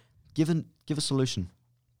doing it. Give a solution.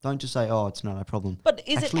 Don't just say, oh, it's not our problem. But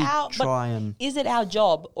is Actually is it our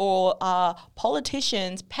job, or are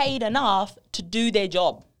politicians paid enough to do their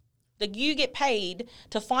job? Like, you get paid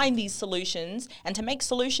to find these solutions and to make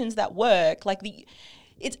solutions that work.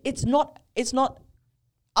 It's not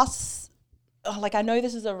us. I know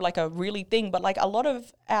this is a really thing, but a lot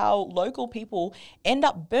of our local people end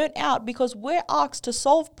up burnt out because we're asked to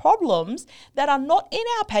solve problems that are not in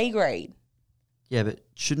our pay grade. Yeah, but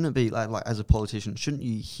shouldn't it be like as a politician, shouldn't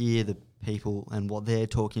you hear the people and what they're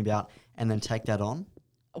talking about and then take that on?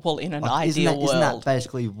 Well, in an Isn't ideal that world.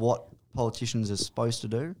 basically what politicians are supposed to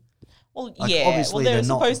do? Well, obviously they're they're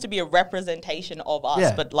not- supposed to be a representation of us,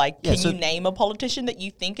 Yeah. but Yeah, can so- you name a politician that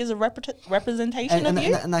you think is a representation of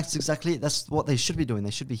you? And that's exactly it. That's what they should be doing.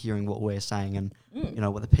 They should be hearing what we're saying and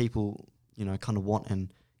what the people kind of want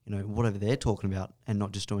and whatever they're talking about, and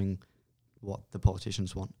not just doing what the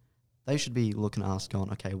politicians want. They should be looking at us,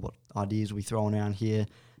 going, okay, what ideas are we throwing around here?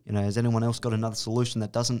 Has anyone else got another solution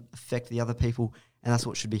that doesn't affect the other people? And that's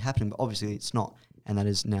what should be happening. But obviously it's not, and that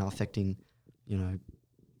is now affecting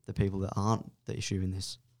the people that aren't the issue in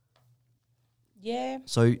this. Yeah.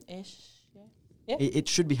 So Ish. Yeah. it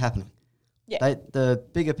should be happening. Yeah. The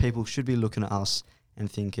bigger people should be looking at us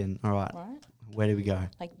and thinking, all right, Right. where do we go?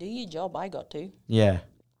 Do your job. I got to. Yeah.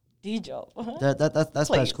 Do your job. That's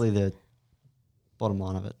Please. basically the bottom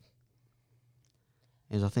line of it.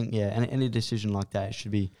 Is I think, any decision like that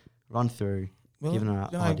should be run through, given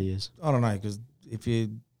our ideas. I don't know, because if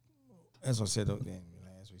you, as I said,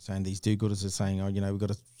 as we're saying, these do-gooders are saying, oh, we've got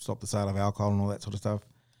to stop the sale of alcohol and all that sort of stuff,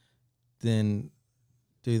 then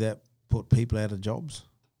do that put people out of jobs?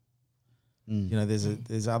 You know,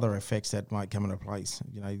 there's other effects that might come into place.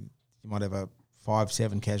 You know, you might have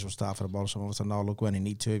 5-7 casual staff at a bottle shop. All of a sudden, oh look, we only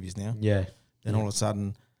need 2 of you now. Yeah. Then all of a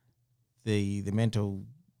sudden, the mental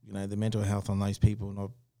health on those people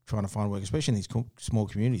not trying to find work, especially in these small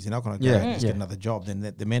communities, they're not going to go out and just get another job. Then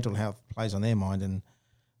the mental health plays on their mind, and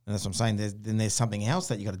that's what I'm saying. There's something else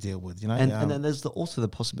that you got to deal with. You know, and then there's also the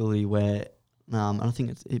possibility where, and I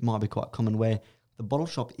think it might be quite common where the bottle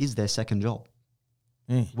shop is their second job.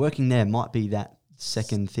 Working there might be that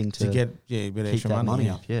second thing to get a bit keep extra that money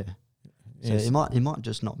up. Yeah. So Yes. it might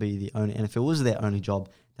just not be the only, and if it was their only job,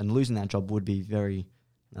 then losing that job would be very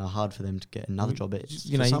hard for them to get another job.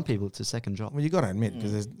 For some people, it's a second job. Well, you got to admit,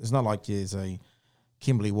 because it's not like there's a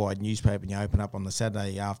Kimberley wide newspaper and you open up on the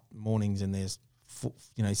Saturday after mornings and there's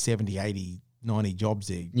 70, 80, 90 jobs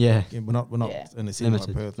there. Yeah. We're not in a city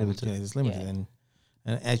like Perth. Limited. It's limited, and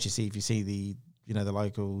as you see, if you see the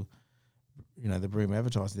local, the Broome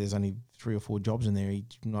Advertiser, there's only 3 or 4 jobs in there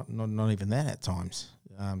each. Not even that at times.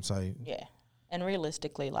 And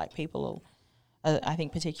realistically, like people, I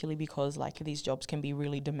think particularly because like these jobs can be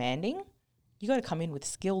really demanding, you got to come in with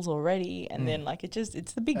skills already, and then like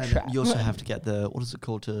it's the big trap. You also have to get what is it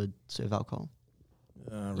called to serve alcohol?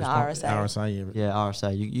 RSA. Yeah,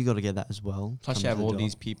 RSA. You got to get that as well. Plus, you have all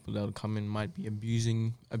these people that'll come in might be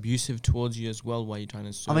abusive towards you as well while you're trying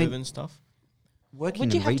to serve and stuff. Working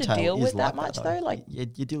Would you in have to retail deal is with like that much though? Like you're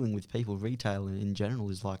dealing with people. Retail in general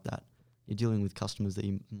is like that. You're dealing with customers that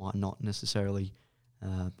you might not necessarily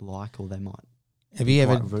like, or they might. Have you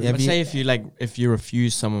ever? Say if you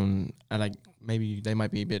refuse someone, like maybe they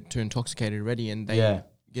might be a bit too intoxicated already, and they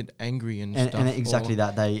get angry and stuff. And exactly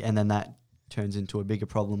that then that turns into a bigger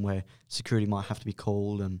problem where security might have to be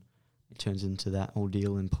called, and it turns into that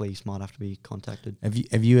ordeal, and police might have to be contacted.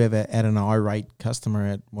 Have you ever had an irate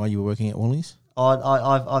customer while you were working at Woolies?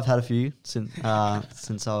 I've had a few since I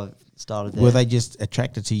started there. Were they just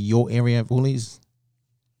attracted to your area of Woolies?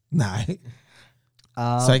 No.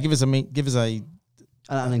 So give us an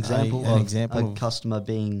example of a of customer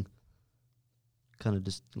being kind of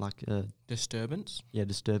just like a disturbance. Yeah,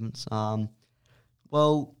 disturbance.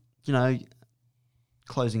 Well,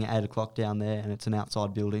 closing at 8 o'clock down there, and it's an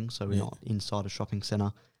outside building, so we're not inside a shopping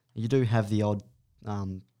centre. You do have the odd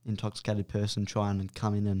intoxicated person trying to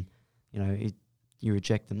come in, and you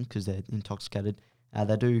reject them because they're intoxicated.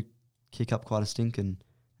 They do kick up quite a stink and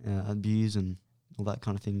abuse and all that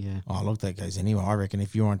kind of thing. Yeah. Oh, look, that goes anywhere. I reckon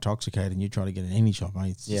if you're intoxicated and you try to get in any shop,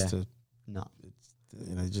 mate, it's just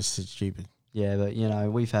just stupid. Yeah, but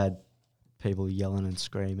we've had people yelling and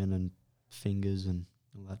screaming and fingers and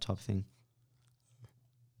all that type of thing.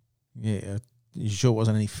 Yeah, you sure it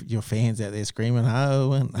wasn't any your fans out there screaming?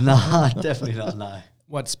 Oh, and no, definitely not. No.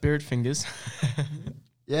 What, spirit fingers?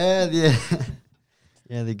 Yeah.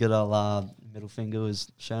 The good old middle finger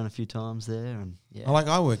was shown a few times there, and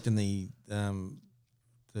I worked in the one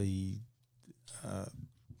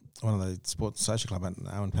of the sports social club at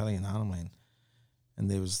Owen Pally in Arnhem Land, and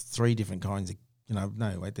there was 3 different kinds of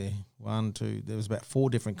there 1, 2. There was about 4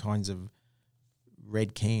 different kinds of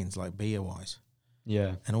red cans, like beer wise.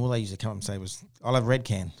 Yeah. And all they used to come up and say was, "I'll have red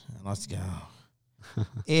can," and I used to go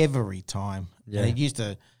every time. Yeah. And he used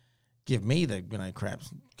to give me the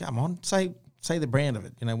craps. Come on, say the brand of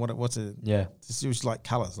it. What's it? Yeah. It was like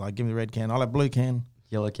colours. Like, give me the red can. I'll have blue can.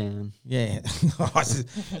 Yellow can. Yeah.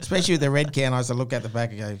 Especially with the red can, I used to look at the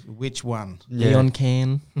back and go, which one? Neon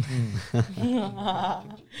can.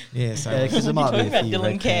 Yeah. So because it might be a few Dylan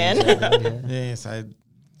red can. cans out there, yeah. So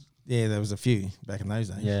there was a few back in those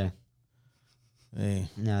days. Yeah. Yeah.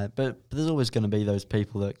 No, but there's always going to be those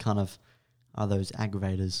people that kind of are those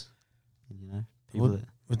aggravators. People that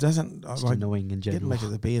It doesn't just like annoying in getting general. back to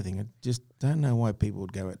the beer thing. I just don't know why people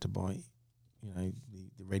would go out to buy, the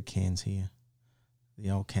red cans here,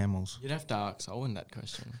 the old Camels. You'd have to ask Owen that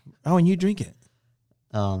question. Oh, and you drink it?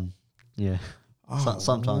 Yeah. Oh,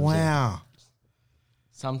 sometimes. Wow. Yeah.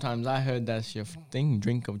 Sometimes I heard that's your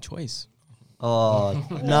drink of choice. Oh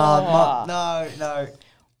no.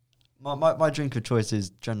 My drink of choice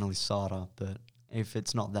is generally cider, but if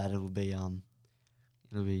it's not that, it'll be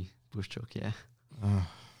bush chalk. Yeah. Oh.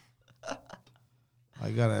 I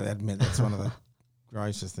gotta admit that's one of the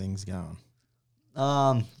grossest things going.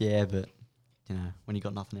 Yeah, but when you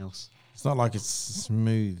got nothing else. It's not like it's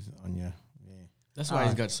smooth on you. Yeah. That's why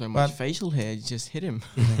he's got so much facial hair. You just hit him.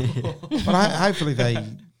 But hopefully they, I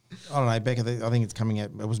don't know, Becca, I think it's coming out.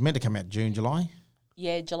 It was meant to come out June, July.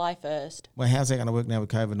 Yeah, July 1st. Well, how's that going to work now with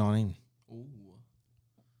COVID-19?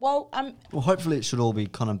 Well, hopefully it should all be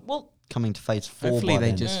kind of coming to phase 4. Hopefully by they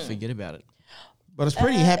then. just forget about it. But it's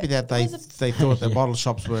pretty happy that they thought the bottle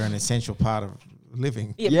shops were an essential part of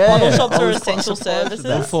living. Yeah, Yeah, bottle shops I are was quite essential surprised at services.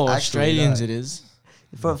 that. For Actually, Australians, no. it is.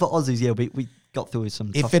 For Aussies, yeah, we got through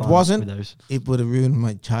some. If tough it times wasn't- with those. It would have ruined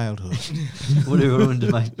my childhood. Would have ruined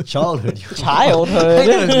my childhood.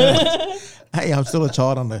 Childhood. Hey, I'm still a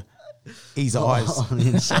child on his eyes. On the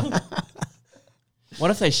inside. What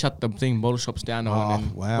if they shut the bottle shops down wow.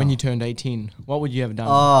 when you turned 18? What would you have done?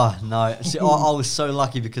 Oh no! See, I was so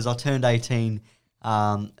lucky because I turned 18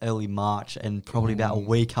 early March, and probably about a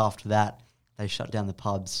week after that, they shut down the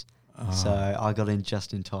pubs. So I got in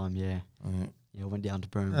just in time. Yeah, I went down to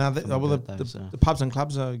Broome. The pubs and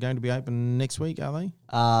clubs are going to be open next week, are they?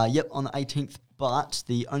 Yep, on the 18th. But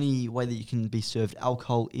the only way that you can be served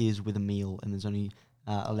alcohol is with a meal, and there's only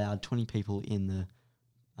allowed 20 people in the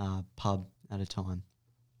pub at a time.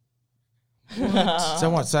 So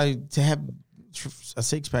what? So to have a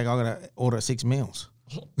 6-pack, I got to order 6 meals.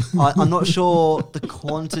 I'm not sure the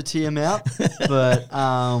quantity amount, but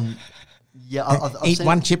yeah, I've Eat seen,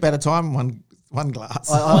 one chip at a time, one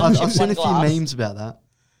glass. I've chip, seen one a few glass. memes about that.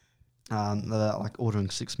 Like ordering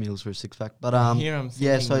 6 meals for a 6-pack, but Here I'm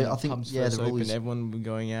yeah. thinking So when I think pubs yeah, first the rule open, is everyone will be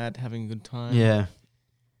going out having a good time. yeah.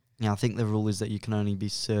 I think the rule is that you can only be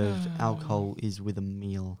served alcohol is with a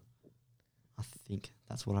meal. I think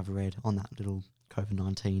that's what I've read on that little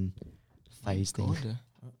COVID-19 phase thing. God.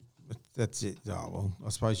 That's it. Oh, well, I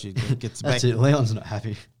suppose you get back. That's it. Leon's not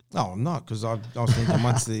happy. No, I'm not, because I was thinking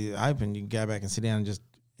once they open, you can go back and sit down and just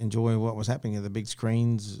enjoy what was happening at the big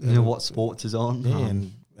screens. You know what sports is on? Yeah,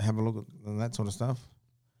 and have a look at and that sort of stuff.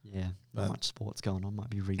 Yeah, But- not much sports going on.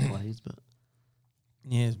 Might be replays, but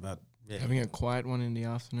Yes, but yeah. Having a quiet one in the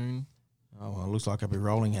afternoon. Oh, well, it looks like I'll be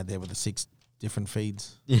rolling out there with the 6 different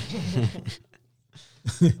feeds. oh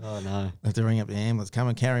no. I have to ring up the ambulance. Come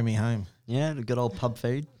and carry me home. Yeah, the good old pub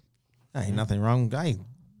feed. Hey, nothing wrong. Hey,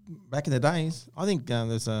 back in the days, I think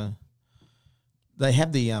they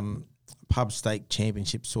have the pub steak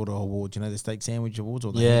championship sort of awards. You know, the steak sandwich awards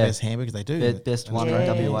or the Yeah. best hamburgers. They do. Best one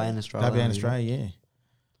Yeah. in WA in Australia. WA in Australia, yeah.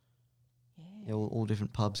 Yeah, all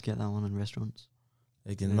different pubs get that one in restaurants.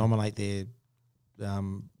 They can Yeah. nominate their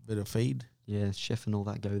bit of feed. Yeah, chef and all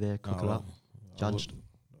that go there, cook it up. Judged.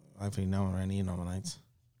 Hopefully no one around here nominates.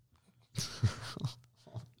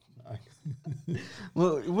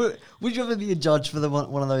 Well, would you ever be a judge for the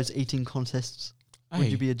one of those eating contests? Would Hey,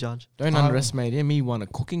 you be a judge? don't Um, underestimate him. He won a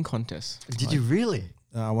cooking contest. Did you really?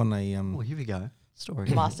 I won a Oh, here we go. Story.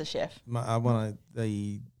 Master Chef. I won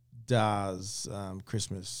the DARS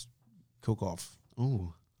Christmas cook-off.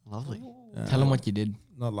 Ooh, lovely. Tell him what you did.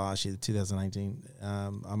 Not last year, 2018.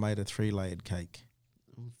 I made a 3-layered cake.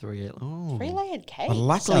 3-8. Oh, 3-layered cake. But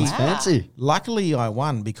luckily, sounds fancy. Luckily, I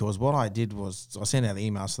won because what I did was I sent out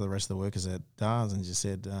emails to the rest of the workers at DARS and just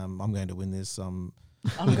said, I'm going to win this. I'm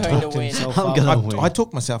going to win. I'm gonna win. I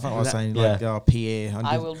took myself up. I was saying, Yeah. like, oh, Pierre.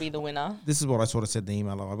 I will be the winner. This is what I sort of said in the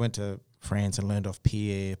email. I went to France and learned off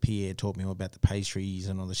Pierre. Pierre taught me all about the pastries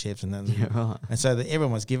and all the chefs and that. Yeah, right. And so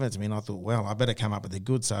everyone was giving it to me, and I thought, well, I better come up with the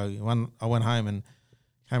good. So I went home and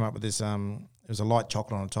came up with this. It was a light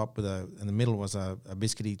chocolate on the top in the middle was a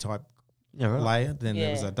biscuity type Yeah, right. layer. Then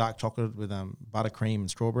there was Yeah. a dark chocolate with buttercream and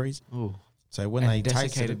strawberries. Ooh. So when And they tasted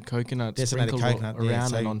desiccated it, coconut Desiccated sprinkled coconut, yeah, around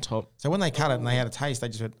so- and on top. so when they cut it and they had a taste, they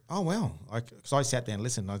just went, oh, well. Because I sat there and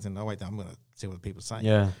listened. I said, oh, wait, I'm going to see what people say.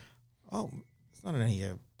 Yeah. Oh, it's not only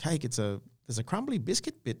a cake, there's a crumbly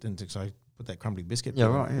biscuit bit. And so I put that crumbly biscuit Yeah,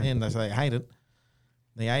 bit right, in, yeah. and they ate it.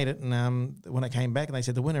 They ate it, and when I came back, and they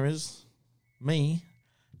said, the winner is me.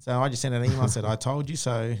 So I just sent an email, said, I told you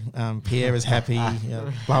so. Pierre is happy,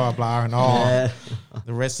 blah, blah, blah. And Yeah.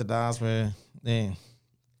 the rest of the DARS were, yeah.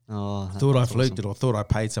 Oh, Thought I that's fluked awesome. it or thought I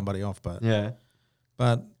paid somebody off. But Yeah.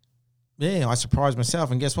 yeah, I surprised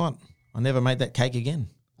myself. And guess what? I never made that cake again.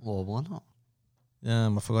 Well, why not?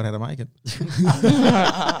 I forgot how to make it.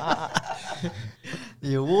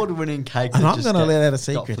 The award-winning cake. And that I'm just going to got- let out a got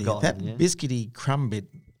secret here. forgotten, That yeah? biscuity crumb bit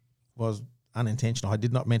was unintentional. I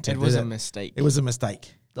did not meant to It do was that. a mistake. It was a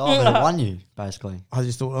mistake. Oh, but it won you, basically. I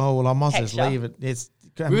just thought, oh, well, I might just Texture. leave it. It's,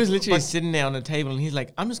 We was literally but- sitting there on the table, and he's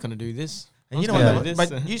like, "I'm just gonna do this." and you know I'm what? just They, gonna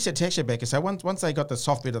do but this. you said texture, Becca. So once they got the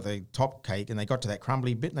soft bit of the top cake and they got to that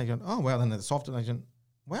crumbly bit, and they go, oh, well, then the soft, and they go,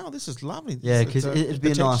 wow, this is lovely. Yeah, This- because it's it'd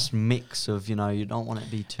be a the nice mix of, you don't want it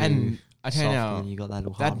to be too And I tell soft you and now, you got that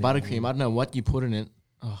little that hard bit. buttercream, I don't know what you put in it.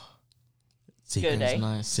 Oh, secret. Good, eh? it's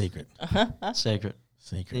nice. Secret. Secret.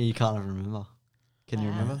 Secret. Yeah, you can't even remember. Can you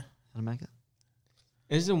Wow. remember how to make it?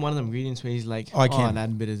 Isn't one of the ingredients where he's like, I "Oh, can. add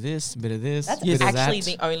a bit of this, bit of this, That's bit of actually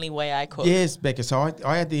that." the only way I cook. Yes, Becca. So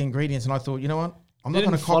I had the ingredients, and I thought, you know what? I'm not Didn't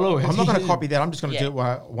going to follow it. I'm not going to copy that. I'm just going to Yeah. do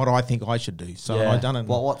what I think I should do. So I done it,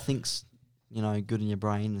 What thinks, good in your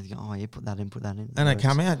brain? And you go, oh, yeah, put that in. and it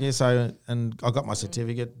came out. Yeah. So and I got my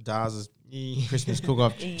certificate. DARS has Christmas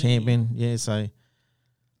cook-off champion. Yeah, so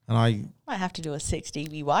and I Might have to do a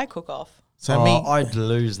 60 BY cook-off. so I'd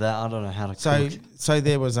lose that. I don't know how to cook. so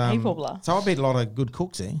there was People. so I beat a lot of good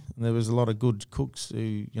cooks there. And there was a lot of good cooks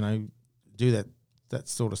who do that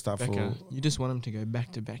sort of stuff Becca, for you just want him to go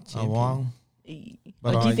back to back a champion. while.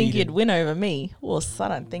 But Do you I think needed- you'd win over me? Well, I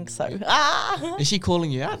don't think so. Ah! Is she calling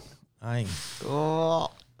you out? Hey, Oh,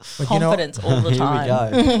 but Confidence all the here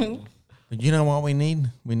time. we go. but you know what we need?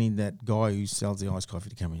 We need that guy who sells the iced coffee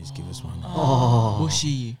to come and just give us one. Oh,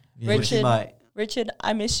 Bushy. Yeah, Richard. mate. Richard,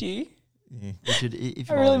 I miss you. yeah. Richard, if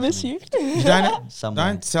I you're really listening, miss you. You don't somewhere.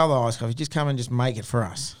 don't sell the iced coffee. Just come and just make it for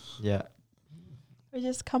us. Yeah. We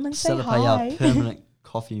just come and say Set up hi. a permanent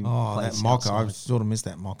coffee Oh, that place mocha! I outside. sort of missed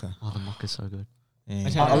that mocha. Oh, the mocha's so good. Yeah.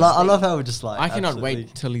 Okay. I love how we're just like. I cannot absolutely-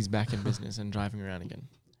 wait till he's back in business and driving around again.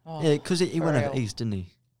 Oh, Yeah, because he for went over real. east, didn't he?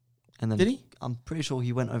 And then Did he? I'm pretty sure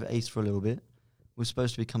he went over east for a little bit. Was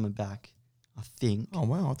supposed to be coming back, I think. Oh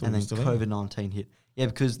wow! I thought and he then was still there. COVID-19 hit. Yeah,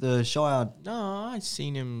 because the Shire. No, I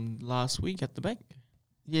seen him last week at the bank.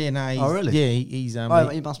 Yeah, no. He's, really? Yeah, he's Oh,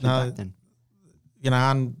 he must be back then.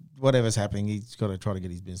 And whatever's happening, he's got to try to get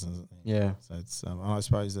his business. Yeah, So it's. I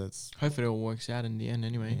suppose that's. Hopefully it all works out in the end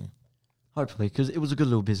anyway. Yeah. hopefully, because it was a good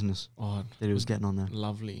little business Oh, that he was getting on there.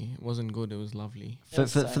 lovely. It wasn't good, it was lovely. For,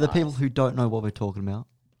 was for, so for the people nice. who don't know what we're talking about,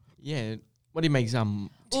 Yeah. What he makes Well,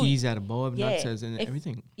 teas out of boab yeah, nuts and if-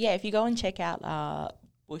 everything. Yeah, if you go and check out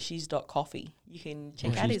bushies.coffee, you can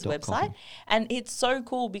check out his Bushies.coffee. website. And it's so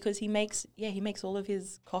cool because he makes all of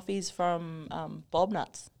his coffees from bob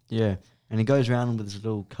nuts. yeah, and he goes around with his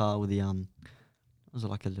little car with the was it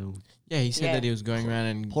like a little? Yeah, he said Yeah. that he was going around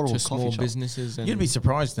and Portable to coffee small shop. businesses. And You'd be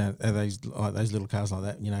surprised at those little cars like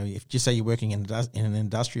that. If just say you're working in an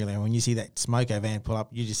industrial area, when you see that smoko van pull up,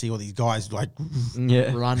 you just see all these guys like.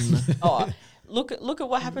 Yeah, run. Oh, look at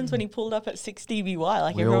what happens when he pulled up at 60 BY.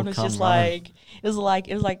 Like We everyone all was just come running. like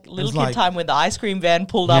it was like little kid like- time when the ice cream van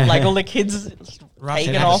pulled up. Like all the kids Rushing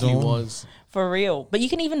taking at off us He all. was. for real. But you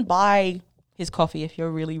can even buy his coffee if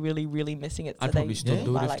you're really, really, really missing it. So I'd probably still Yeah.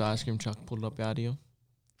 do it buy, if like- the ice cream truck pulled up out here.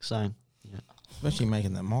 same. Especially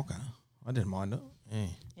making that mocha. I didn't mind it. Yeah.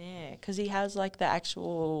 Yeah, because he has like the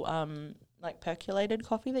actual like percolated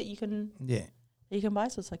coffee that you can buy,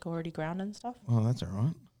 so it's like already ground and stuff. Well, that's all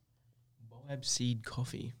right. Boab seed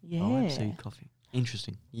coffee. Yeah, Oh, seed coffee.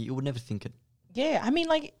 Interesting. You would never think it. yeah. I mean,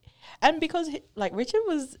 like, and because Richard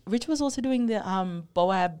was also doing the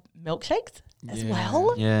Boab milkshakes as Yeah.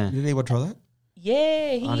 well. Yeah, Did anyone try that?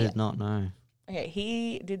 Yeah, I did not know. Okay,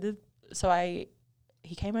 he did the. So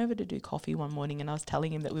he came over to do coffee one morning, and I was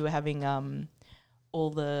telling him that we were having we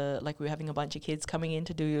were having a bunch of kids coming in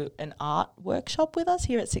to do an art workshop with us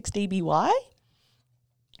here at 6DBY.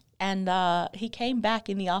 And he came back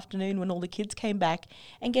in the afternoon when all the kids came back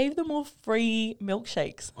and gave them all free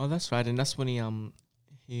milkshakes. Oh, that's right. And that's when he Oh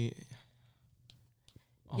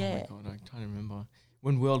Yeah. my god, I can't remember.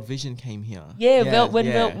 When World Vision came here. Yeah, when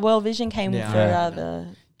yeah. World Vision came Yeah, for I remember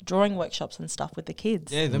the drawing workshops and stuff with the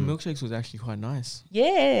kids. Yeah, the milkshakes was actually quite nice.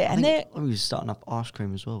 Yeah, I and they're think he was starting up ice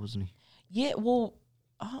cream as well, wasn't he? yeah, well,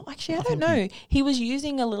 actually, I I don't think know. He was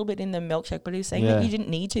using a little bit in the milkshake, but he was saying that Yeah. you didn't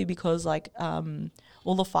need to because like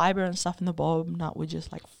all the fiber and stuff in the bob nut would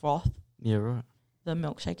just like froth Yeah, right. the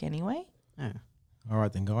milkshake anyway. Yeah. All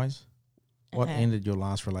right then, guys. What Okay. ended your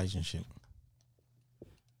last relationship?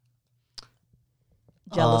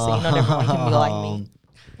 Jealousy. Not everyone can be like me.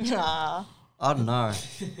 Nah. I don't know.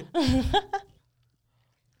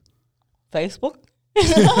 Facebook.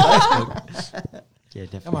 Yeah,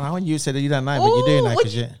 Come definitely. on, Owen. You said you don't know, but you do Ooh, know what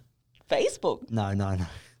because you. Facebook. No.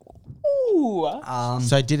 Ooh.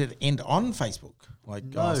 So did it end on Facebook? Like,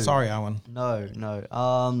 No. oh, sorry, Owen. No.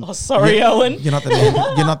 Oh, sorry, Yeah. Owen. You're not the man.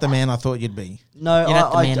 You're not the man I thought you'd be. No, You're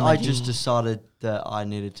not the I man like just you. decided that I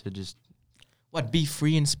needed to just. What, be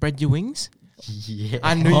free and spread your wings? Yeah.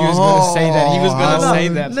 I knew you was going to say that. He was going to no, say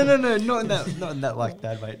that. No, not in that like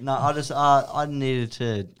that, mate. No, I just I needed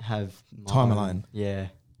to have my Time own- alone. Yeah.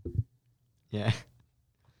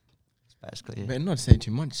 It's basically it. Better not say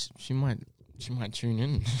too much. She might tune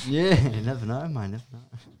in. Yeah, you never know, mate. Never know.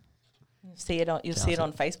 You'll see it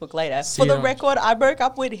on Facebook later. See For it the on- record, I broke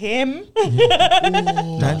up with him.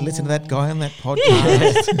 Don't listen to that guy on that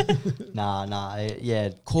podcast. Nah. Yeah,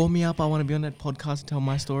 Call me up. I want to be on that podcast and tell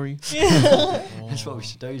my story. that's what we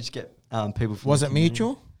should do. Just get people. From Was the it community.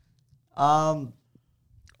 mutual?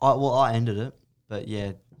 I ended it, but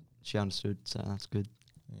yeah, she understood, so that's good.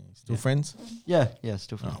 Still friends? Yeah,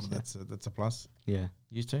 still Oh, friends. that's a plus. Yeah.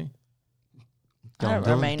 You too? Go I on,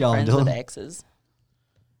 don't Dylan. remain Go on, friends with Dylan. exes.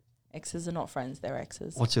 Exes are not friends; they're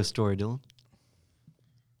exes. What's your story, Dylan?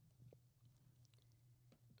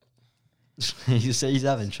 he's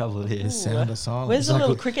having trouble here. Ooh. Sound of silence. Where's the Like,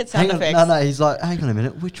 little cricket sound Hang on, effects? no, he's like, hang on a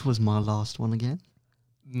minute. Which was my last one again?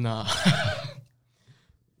 Nah.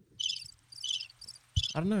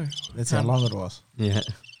 I don't know. That's how long it was. Yeah.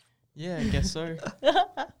 Yeah, I guess so.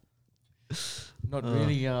 Not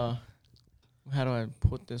really. How do I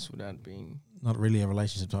put this without being? Not really a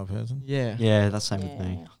relationship type person. Yeah. Yeah, that's same with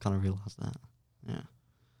me. Yeah. I kind of realised that. Yeah.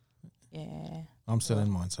 Yeah. I'm still in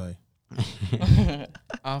mine, so.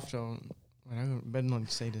 After, I better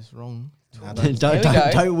not say this wrong. Nah, don't, Here we go.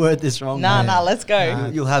 don't word this wrong. Nah, man. let's go. Nah.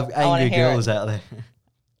 You'll have I wanna angry hear girls out there.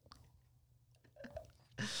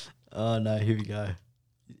 Oh no, here we go.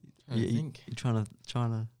 I You, think. you're trying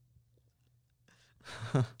to.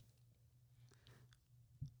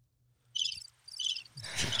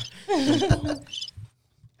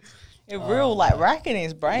 It real like racking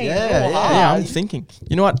his brain. Yeah, real yeah. hard. Yeah, I'm thinking.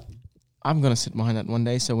 You know what? I'm gonna sit behind that one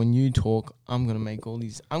day. So when you talk, I'm gonna make all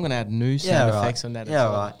these. I'm gonna add new sound effects on that. Yeah, as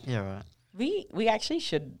well. right. Yeah, right. We actually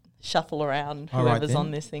should shuffle around All right, whoever's then.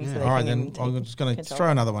 on this thing. So Yeah. they All right, can then take I'm just going to control. throw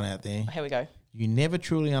another one out there. Here we go. You never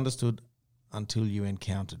truly understood until you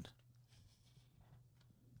encountered.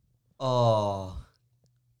 Oh,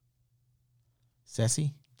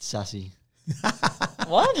 Sassy? sassy.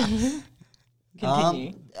 What?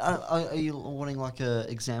 Continue. Are you wanting like a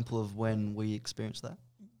example of when we experienced that?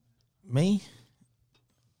 Me?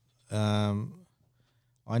 I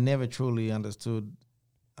never truly understood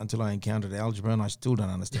until I encountered algebra, and I still don't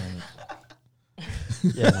understand it.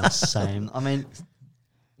 Yeah, no, same. I mean,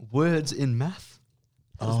 words in math.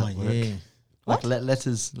 How does Oh, that work? yeah. Like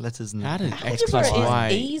letters. And How did X Algebra plus is Y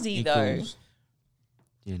easy, though. equals?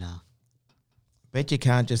 You know. Bet you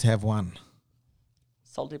can't just have one.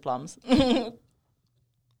 Salty plums.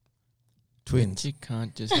 Twins. You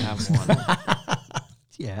can't just have one.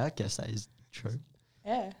 Yeah, I guess that is true.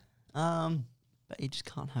 Yeah. But you just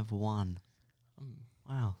can't have one.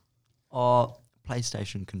 Wow. Or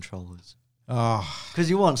PlayStation controllers. Oh, Because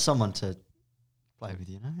you want someone to play with,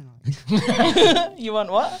 you know? Like, You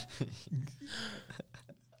want what?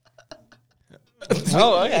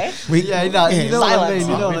 Oh, okay. we, yeah, no, you know what I mean. You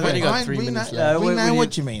know what We've I only mean. got 3 we minutes know, left. we Yeah, know we-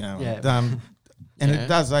 what you mean. Yeah. And Yeah. it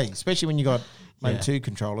does, especially when you got maybe Yeah. 2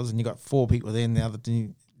 controllers and you got 4 people there, and the other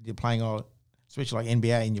two, you're playing, especially like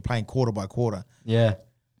NBA, and you're playing quarter by quarter. Yeah.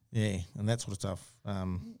 Yeah, and that sort of stuff.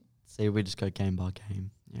 See, we just go game by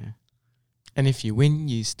game. Yeah. And if you win,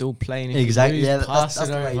 you still play. And if Exactly. You lose, Yeah, pass that's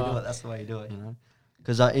it the way you do over. it. That's the way you do it, you know?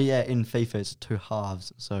 Because, yeah, in FIFA, it's 2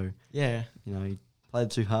 halves. So, Yeah. you know, you play the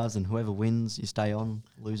 2 halves, and whoever wins, you stay on.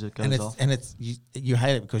 Loser goes And off. it's you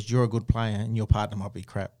hate it because you're a good player and your partner might be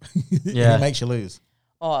crap. Yeah. It makes you lose.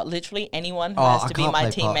 Oh, literally anyone who Oh, has I to be can't my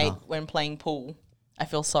play teammate partner. when playing pool, I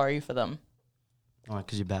feel sorry for them. All right,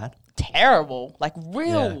 because you're bad. Terrible. Like,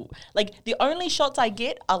 real. Like, the only shots I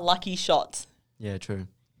get are lucky shots. Yeah, true.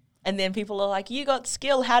 And then people are like, you got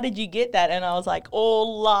skill. How did you get that? And I was like,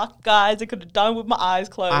 all luck, guys. I could have done with my eyes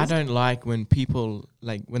closed. I don't like when people,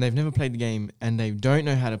 like, when they've never played the game and they don't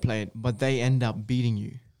know how to play it, but they end up beating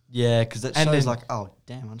you. Yeah, because that And shows then- like, oh,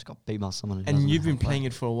 damn, I just got beat by someone who And doesn't you've know how been to play. playing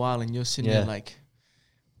it for a while and you're sitting Yeah. there like,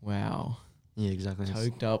 wow, Yeah, exactly. It's-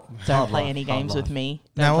 choked up. Don't Hard play life, any hard games with life. me.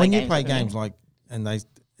 Don't Now, when you play with me. games like,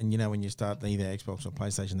 and you know, when you start either Xbox or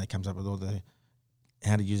PlayStation, they comes up with all the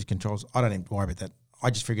how to use the controls. I don't even worry about that. I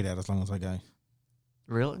just figure it out as long as I go.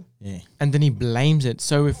 Really? Yeah. And then he blames it.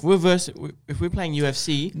 So if we're playing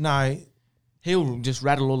UFC, No, he'll just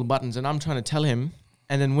rattle all the buttons and I'm trying to tell him.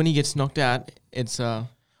 And then when he gets knocked out, it's, I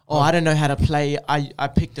don't know how to play. I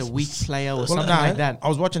picked a weak player or something like that. I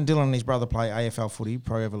was watching Dylan and his brother play AFL footy,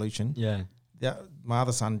 Pro Evolution. Yeah. My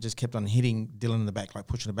other son just kept on hitting Dylan in the back, like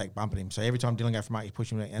pushing the back, bumping him. So every time Dylan go for mark, he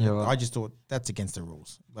pushed him back. And Yeah, right. I just thought that's against the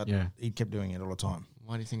rules. But Yeah. he kept doing it all the time.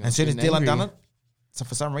 Why do you think And as soon as getting Dylan angry? done it, so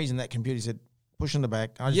for some reason that computer said, push in the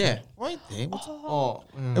back. I just Yeah. went, wait there. Oh,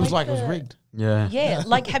 It was Like like it was the- rigged. Yeah. Yeah,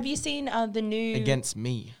 like, have you seen the new against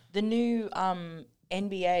me.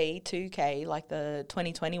 NBA 2K, like the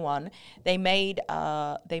 2021? They made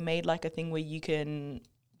like a thing where you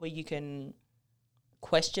can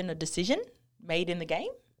question a decision made in the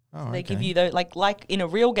game. Oh, They okay. give you those like in a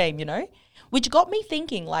real game, you know, which got me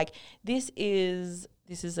thinking like this is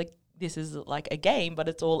like a game, but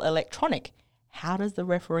it's all electronic. How does the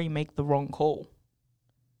referee make the wrong call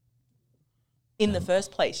in the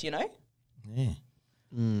first place? You know, Yeah.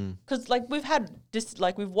 because like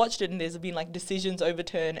we've watched it and there's been like decisions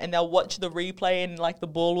overturned, and they'll watch the replay and like the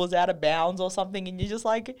ball was out of bounds or something, and you're just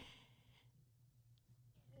like,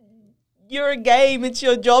 you're a game. It's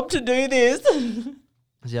your job to do this.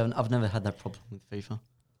 See, I've never had that problem with FIFA.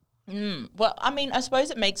 Well, I mean, I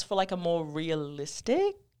suppose it makes for like a more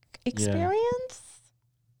realistic experience.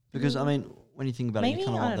 Because I mean, when you think about it, Maybe you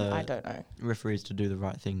kind of want I the don't know. referees to do the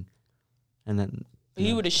right thing, and then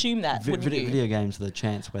You would assume that, wouldn't you? video games are the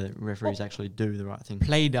chance where referees actually do the right thing.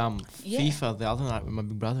 Played Yeah. FIFA the other night with my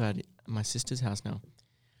big brother at my sister's house now.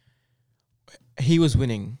 He was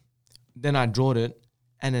winning. Then I drawed it.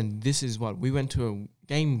 And then this is what we went to a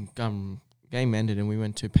game ended and we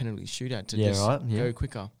went to penalty shootout to go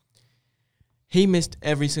quicker. He missed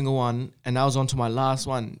every single one and I was on to my last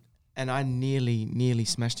one and I nearly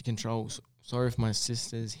smashed the controls. Sorry if my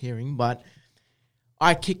sister's hearing, but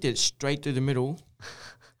I kicked it straight through the middle.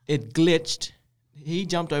 It glitched. He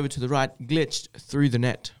jumped over to the right, glitched through the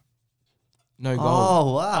net. No goal.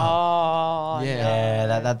 Oh wow! Oh,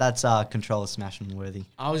 Yeah. That's controller smashing worthy.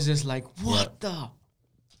 I was just like, what the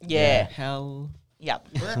Yeah. hell? Yep.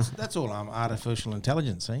 Well, that's all artificial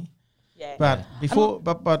intelligence, see? Yeah. But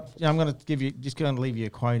I'm going to leave you a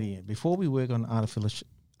quote here. Before we work on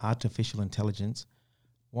artificial intelligence,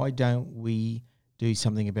 why don't we do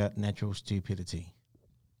something about natural stupidity?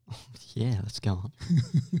 Yeah, let's go on.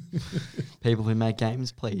 People who make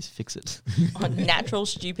games, please fix it. On natural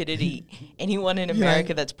stupidity. Anyone in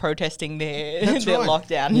America that's protesting their That's right.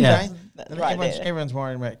 lockdown. Yeah. That's right there. Everyone's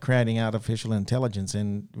worrying about creating artificial intelligence,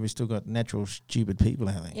 and we've still got natural stupid people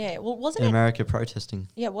out there. Yeah. Well, In wasn't it? America, protesting.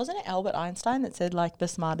 Yeah. Wasn't it Albert Einstein that said like the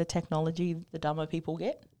smarter technology, the dumber people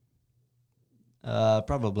get?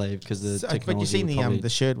 Probably because the technology. But you seen would probably- the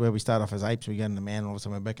shirt where we start off as apes, we go into man, all of a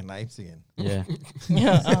sudden we're back into apes again. Yeah.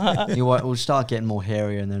 Yeah. We'll start getting more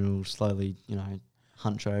hairy, and then we'll slowly,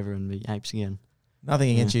 hunch over and be apes again.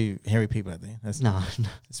 Nothing against you hairy people out there. That's No,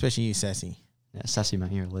 especially you, Sassy. yeah, sassy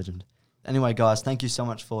mate, you're a legend. Anyway, guys, thank you so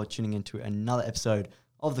much for tuning into another episode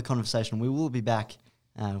of The Conversation. We will be back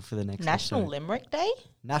for the next National episode. Limerick Day.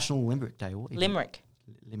 National Limerick Day. What even? Limerick.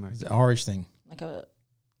 Limerick. It's an Irish thing. Like a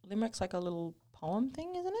limerick's like a little poem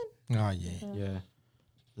thing, isn't it? Oh, yeah.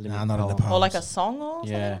 Yeah. Nah, not in the poem. poem. Or like a song or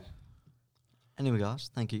Yeah. something. Anyway,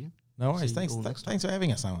 guys, thank you. No worries. See you all next Thanks for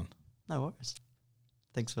having us, Owen. No worries.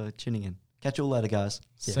 Thanks for tuning in. Catch you all later, guys.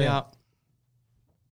 See ya.